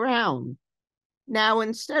to the ground. Now,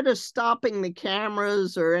 instead of stopping the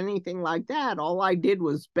cameras or anything like that, all I did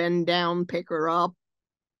was bend down, pick her up,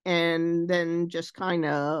 and then just kind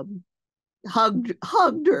of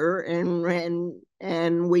hugged her,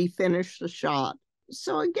 and we finished the shot.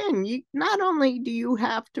 So again, you not only do you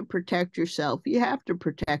have to protect yourself, you have to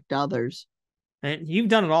protect others. And you've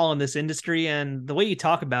done it all in this industry, and the way you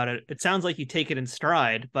talk about it, it sounds like you take it in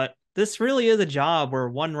stride, but this really is a job where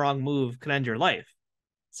one wrong move could end your life.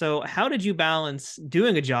 So how did you balance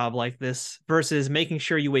doing a job like this versus making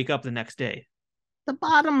sure you wake up the next day? The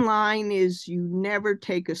bottom line is you never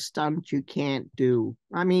take a stunt you can't do.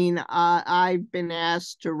 I mean, I've been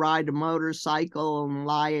asked to ride a motorcycle and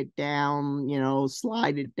lie it down,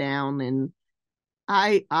 slide it down, and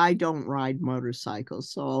I don't ride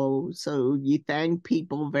motorcycles. So you thank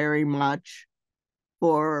people very much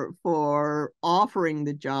for offering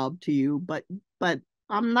the job to you, but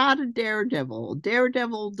I'm not a daredevil.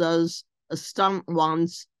 Daredevil does a stunt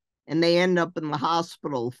once and they end up in the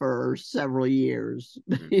hospital for several years.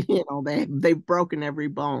 They've broken every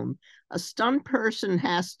bone. A stunt person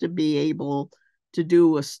has to be able to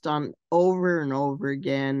do a stunt over and over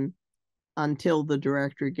again until the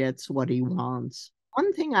director gets what he wants.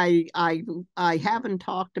 One thing I haven't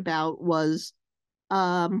talked about was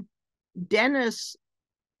Dennis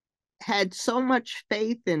had so much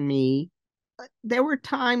faith in me. There were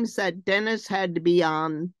times that Dennis had to be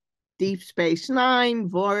on Deep Space Nine,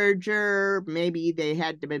 Voyager. Maybe they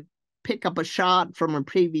had to pick up a shot from a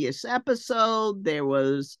previous episode. There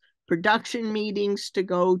was production meetings to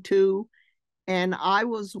go to. And I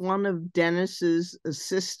was one of Dennis's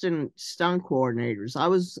assistant stunt coordinators. I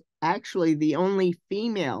was actually the only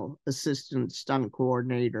female assistant stunt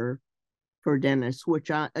coordinator for Dennis, which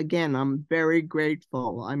I'm very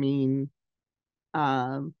grateful. I mean,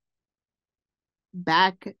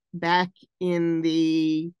 back in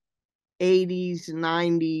the 80s,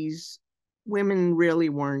 90s, women really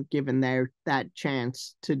weren't given that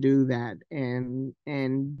chance to do that. And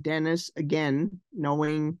Dennis, again,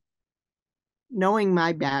 knowing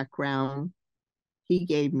my background, he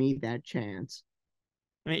gave me that chance.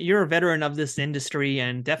 I mean, you're a veteran of this industry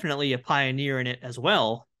and definitely a pioneer in it as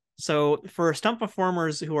well. So for stunt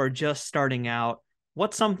performers who are just starting out,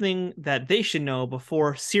 what's something that they should know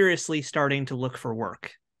before seriously starting to look for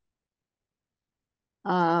work?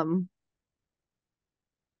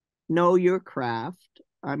 Know your craft.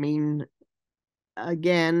 I mean,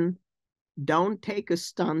 again, don't take a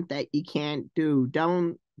stunt that you can't do.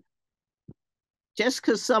 Don't, just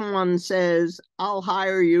because someone says, I'll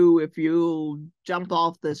hire you if you'll jump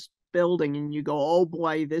off this building, and you go, oh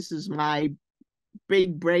boy, this is my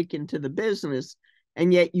big break into the business,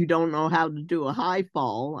 and yet you don't know how to do a high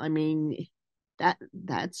fall. I mean,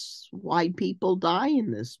 that's why people die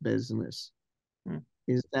in this business,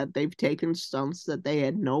 is that they've taken stunts that they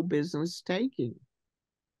had no business taking.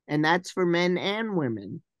 And that's for men and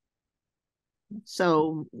women.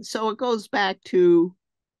 So it goes back to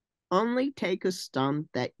only take a stunt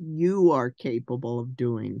that you are capable of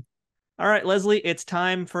doing. All right, Leslie, it's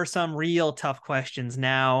time for some real tough questions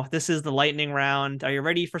now. This is the lightning round. Are you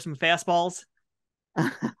ready for some fastballs?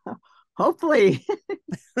 Hopefully.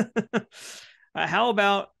 How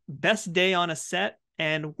about best day on a set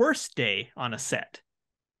and worst day on a set?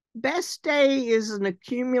 Best day is an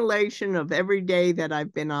accumulation of every day that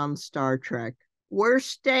I've been on Star Trek.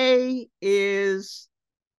 Worst day is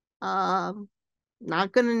not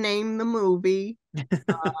going to name the movie,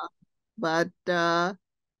 but a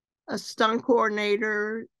stunt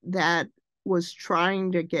coordinator that was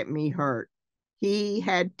trying to get me hurt. He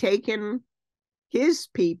had taken his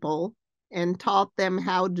people and taught them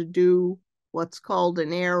how to do what's called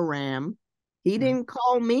an air ram. He didn't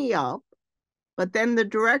call me up, but then the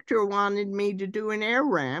director wanted me to do an air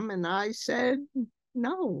ram, and I said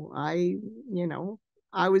no. I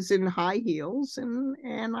was in high heels,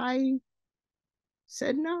 and I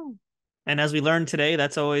said no. And as we learned today,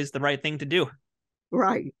 that's always the right thing to do.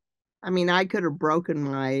 Right. I mean, I could have broken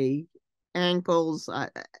my ankles. I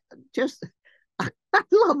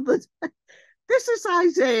love this. This is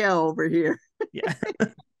Isaiah over here. Yeah.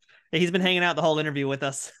 He's been hanging out the whole interview with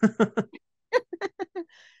us.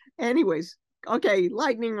 Anyways, okay,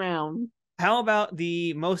 lightning round. How about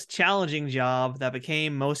the most challenging job that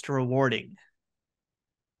became most rewarding?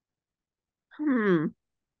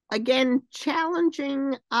 Again,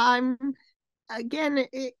 challenging.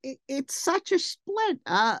 It's such a split.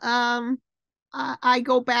 I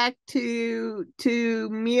go back to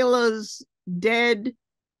Mila's dead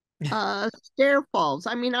stair falls.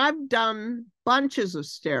 I mean, I've done bunches of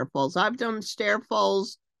stair falls. I've done stair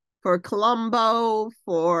falls for Columbo,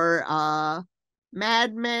 for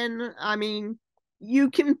Mad Men. I mean,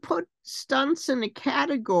 you can put stunts in a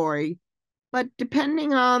category, but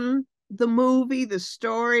depending on the movie, the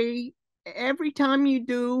story, every time you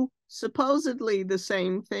do supposedly the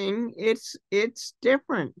same thing, it's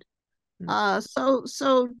different.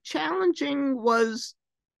 So challenging was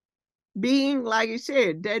being, like I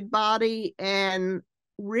said, dead body and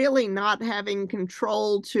really not having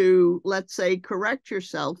control to, let's say, correct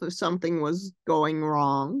yourself if something was going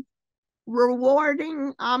wrong.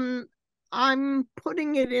 Rewarding, I'm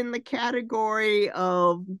putting it in the category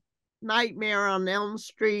of Nightmare on Elm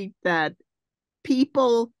Street, that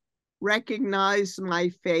people recognize my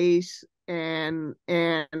face, and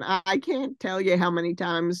I can't tell you how many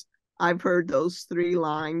times I've heard those three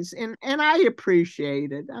lines, and I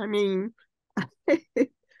appreciate it. I mean,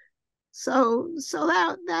 so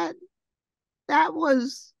that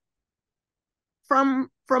was from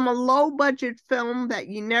a low budget film that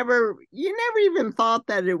you never even thought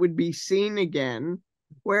that it would be seen again,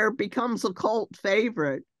 where it becomes a cult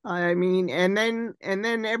favorite. I mean, and then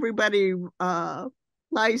everybody, like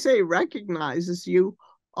I say, recognizes you.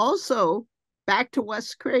 Also, back to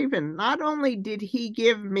Wes Craven. Not only did he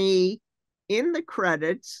give me in the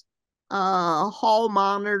credits hall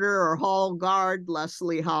monitor or hall guard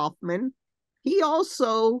Leslie Hoffman, he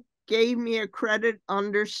also gave me a credit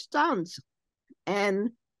under stunts. And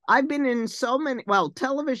I've been in so many,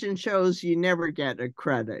 television shows you never get a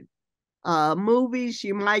credit. Movies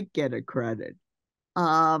you might get a credit.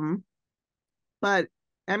 But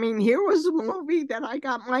I mean, here was a movie that I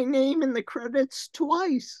got my name in the credits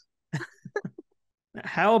twice.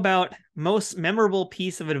 How about most memorable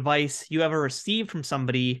piece of advice you ever received from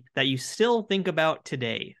somebody that you still think about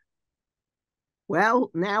today? Well,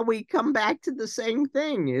 now we come back to the same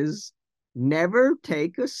thing, is never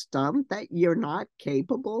take a stunt that you're not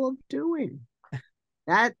capable of doing.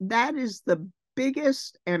 That is the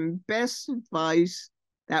biggest and best advice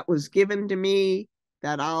that was given to me,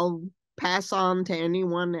 that I'll pass on to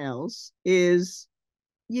anyone else, is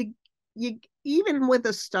you even with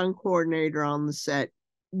a stunt coordinator on the set,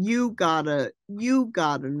 you gotta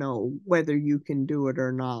know whether you can do it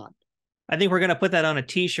or not. I think we're gonna put that on a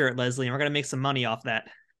t-shirt, Leslie, and we're gonna make some money off that.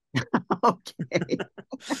 Okay.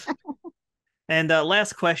 And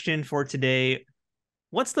last question for today.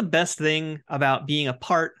 What's the best thing about being a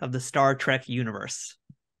part of the Star Trek universe?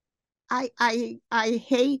 I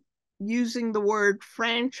hate using the word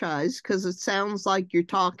franchise because it sounds like you're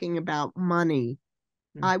talking about money.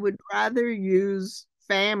 I would rather use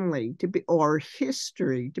family to be, or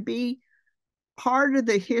history, to be part of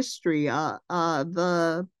the history. I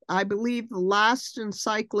believe the last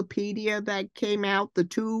encyclopedia that came out, the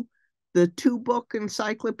two book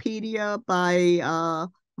encyclopedia by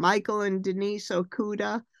Michael and Denise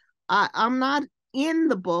Okuda. I'm not in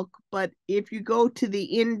the book, but if you go to the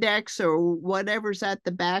index or whatever's at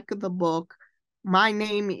the back of the book, my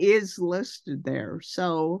name is listed there.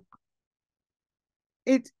 So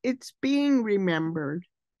it's being remembered.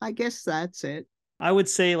 I guess that's it. I would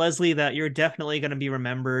say, Leslie, that you're definitely going to be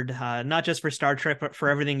remembered, not just for Star Trek, but for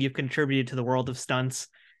everything you've contributed to the world of stunts.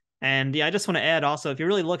 And yeah, I just want to add also, if you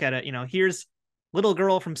really look at it, here's little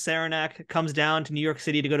girl from Saranac comes down to New York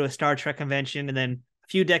City to go to a Star Trek convention, and then a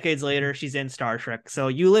few decades later, she's in Star Trek. So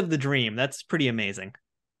you live the dream. That's pretty amazing.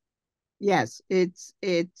 Yes,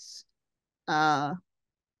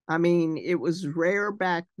 I mean, it was rare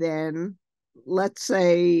back then. Let's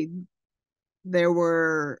say there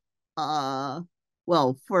were,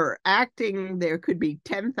 well, for acting, there could be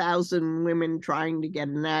 10,000 women trying to get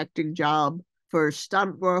an acting job. For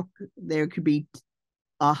stunt work, there could be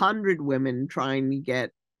 100 women trying to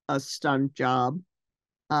get a stunt job.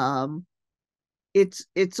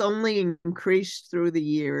 It's only increased through the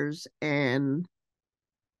years, and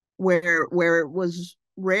where it was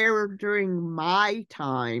rare during my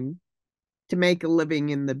time to make a living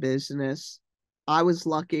in the business, I was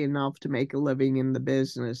lucky enough to make a living in the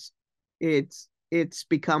business. It's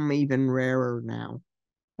become even rarer now.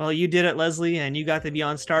 Well, you did it, Leslie, and you got to be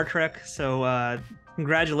on Star Trek. So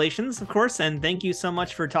congratulations, of course, and thank you so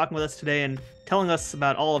much for talking with us today and telling us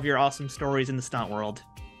about all of your awesome stories in the stunt world.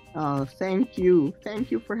 Thank you.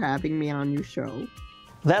 Thank you for having me on your show.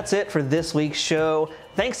 That's it for this week's show.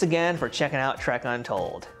 Thanks again for checking out Trek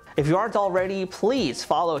Untold. If you aren't already, please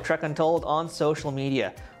follow Trek Untold on social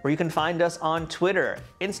media, where you can find us on Twitter,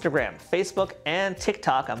 Instagram, Facebook, and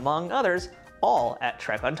TikTok, among others, all at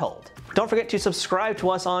Trek Untold. Don't forget to subscribe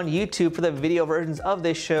to us on YouTube for the video versions of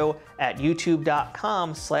this show at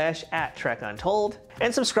youtube.com/@TrekUntold,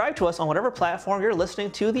 and subscribe to us on whatever platform you're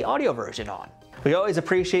listening to the audio version on. We always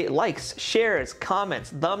appreciate likes, shares, comments,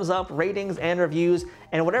 thumbs up, ratings, and reviews,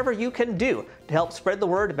 and whatever you can do to help spread the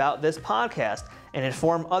word about this podcast and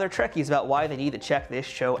inform other Trekkies about why they need to check this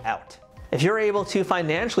show out. If you're able to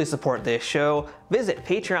financially support this show, visit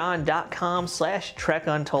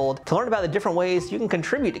patreon.com/TrekUntold to learn about the different ways you can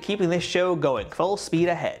contribute to keeping this show going full speed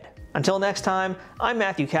ahead. Until next time, I'm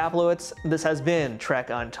Matthew Kaplowitz. This has been Trek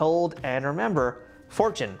Untold, and remember,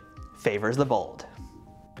 fortune favors the bold.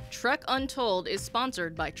 Trek Untold is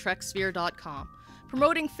sponsored by TrekSphere.com,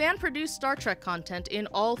 promoting fan-produced Star Trek content in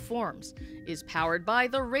all forms, is powered by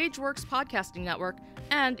the RageWorks podcasting network,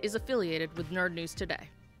 and is affiliated with Nerd News Today.